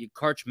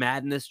Karch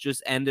Madness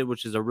just ended,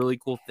 which is a really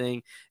cool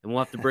thing, and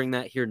we'll have to bring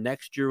that here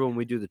next year when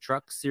we do the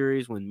truck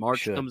series when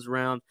March comes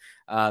around.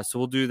 So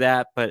we'll do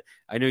that. But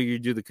I know you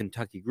do the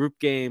Kentucky group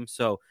game.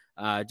 So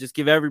just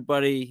give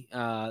everybody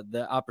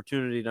the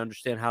opportunity to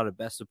understand how to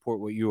best support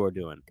what you are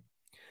doing.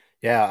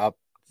 Yeah, I'll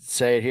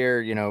say it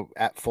here,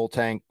 at Full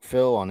Tank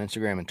Phil on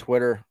Instagram and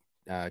Twitter.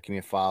 Give me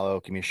a follow,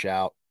 give me a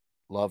shout.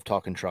 Love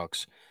talking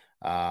trucks.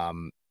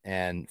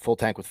 And Full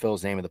Tank with Phil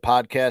is the name of the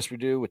podcast we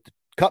do with the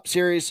Cup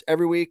Series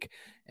every week.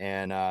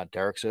 And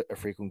Derek's a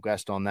frequent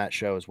guest on that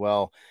show as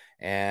well.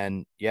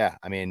 And yeah,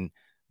 I mean,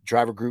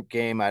 driver group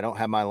game. I don't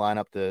have my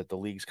lineup. The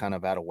league's kind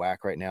of out of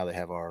whack right now. They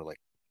have our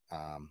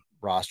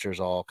rosters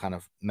all kind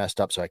of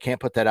messed up, so I can't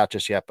put that out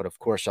just yet. But of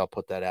course, I'll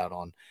put that out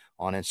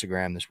on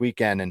Instagram this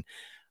weekend. And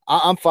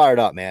I'm fired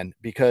up, man,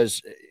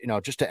 because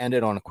just to end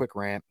it on a quick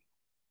rant,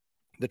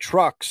 the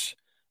trucks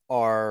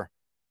are,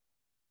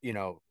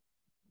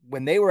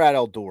 when they were at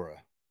Eldora,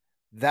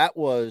 that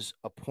was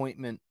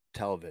appointment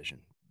television.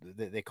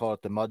 They call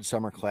it the Mud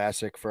Summer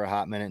Classic for a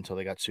hot minute until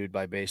they got sued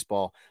by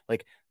baseball.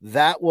 Like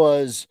that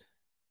was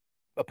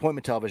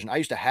appointment television. I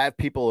used to have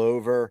people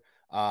over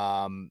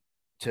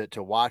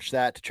to watch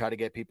that, to try to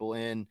get people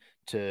in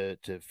to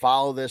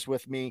follow this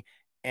with me.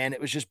 And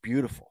it was just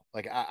beautiful.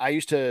 Like I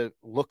used to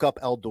look up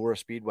Eldora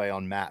Speedway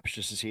on maps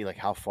just to see like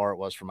how far it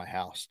was from my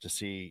house, to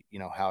see,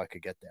 how I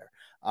could get there.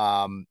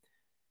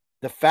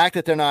 The fact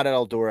that they're not at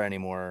Eldora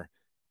anymore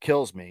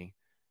kills me.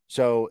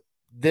 So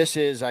this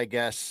is, I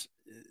guess,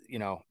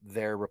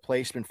 their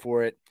replacement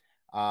for it.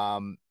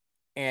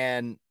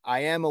 And I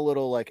am a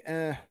little like,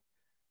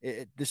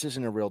 this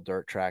isn't a real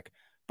dirt track.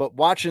 But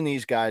watching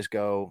these guys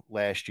go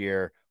last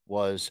year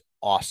was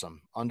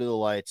awesome. Under the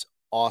lights,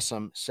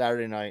 awesome.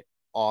 Saturday night,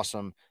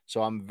 awesome.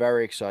 So I'm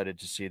very excited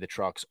to see the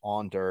trucks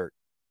on dirt,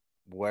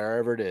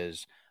 wherever it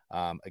is,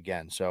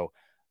 again. So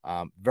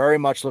very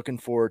much looking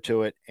forward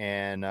to it,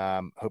 and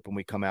hoping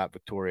we come out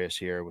victorious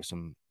here with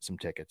some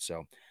tickets.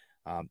 So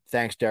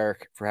thanks,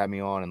 Derek, for having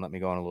me on and let me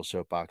go on a little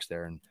soapbox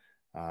there. And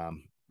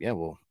yeah,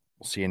 we'll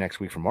see you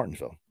next week from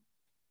Martinsville.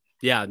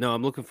 Yeah, no,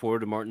 I'm looking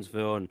forward to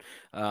Martinsville and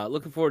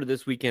looking forward to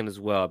this weekend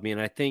as well. I mean,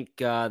 I think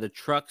the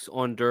trucks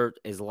on dirt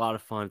is a lot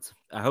of fun.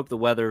 I hope the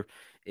weather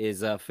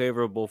is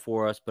favorable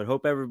for us, but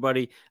hope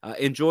everybody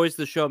enjoys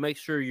the show. Make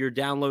sure you're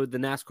download the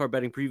NASCAR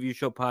Betting Preview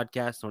Show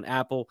podcast on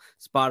Apple,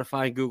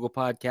 Spotify, and Google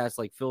Podcasts.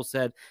 Like Phil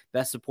said,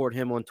 best support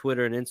him on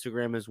Twitter and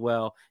Instagram as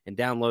well, and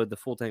download the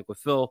Full Tank with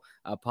Phil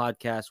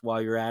podcast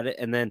while you're at it.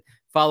 And then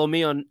follow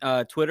me on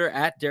Twitter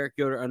at Derek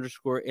Yoder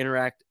 _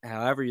 interact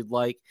however you'd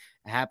like.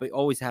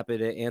 Always happy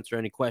to answer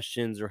any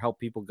questions or help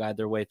people guide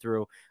their way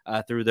through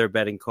their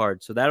betting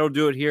card. So that'll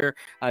do it here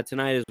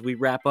tonight as we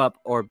wrap up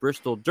our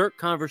Bristol Dirt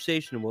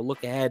conversation, and we'll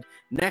look ahead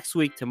next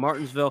week to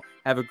Martinsville.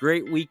 Have a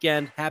great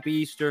weekend. Happy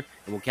Easter,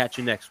 and we'll catch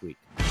you next week.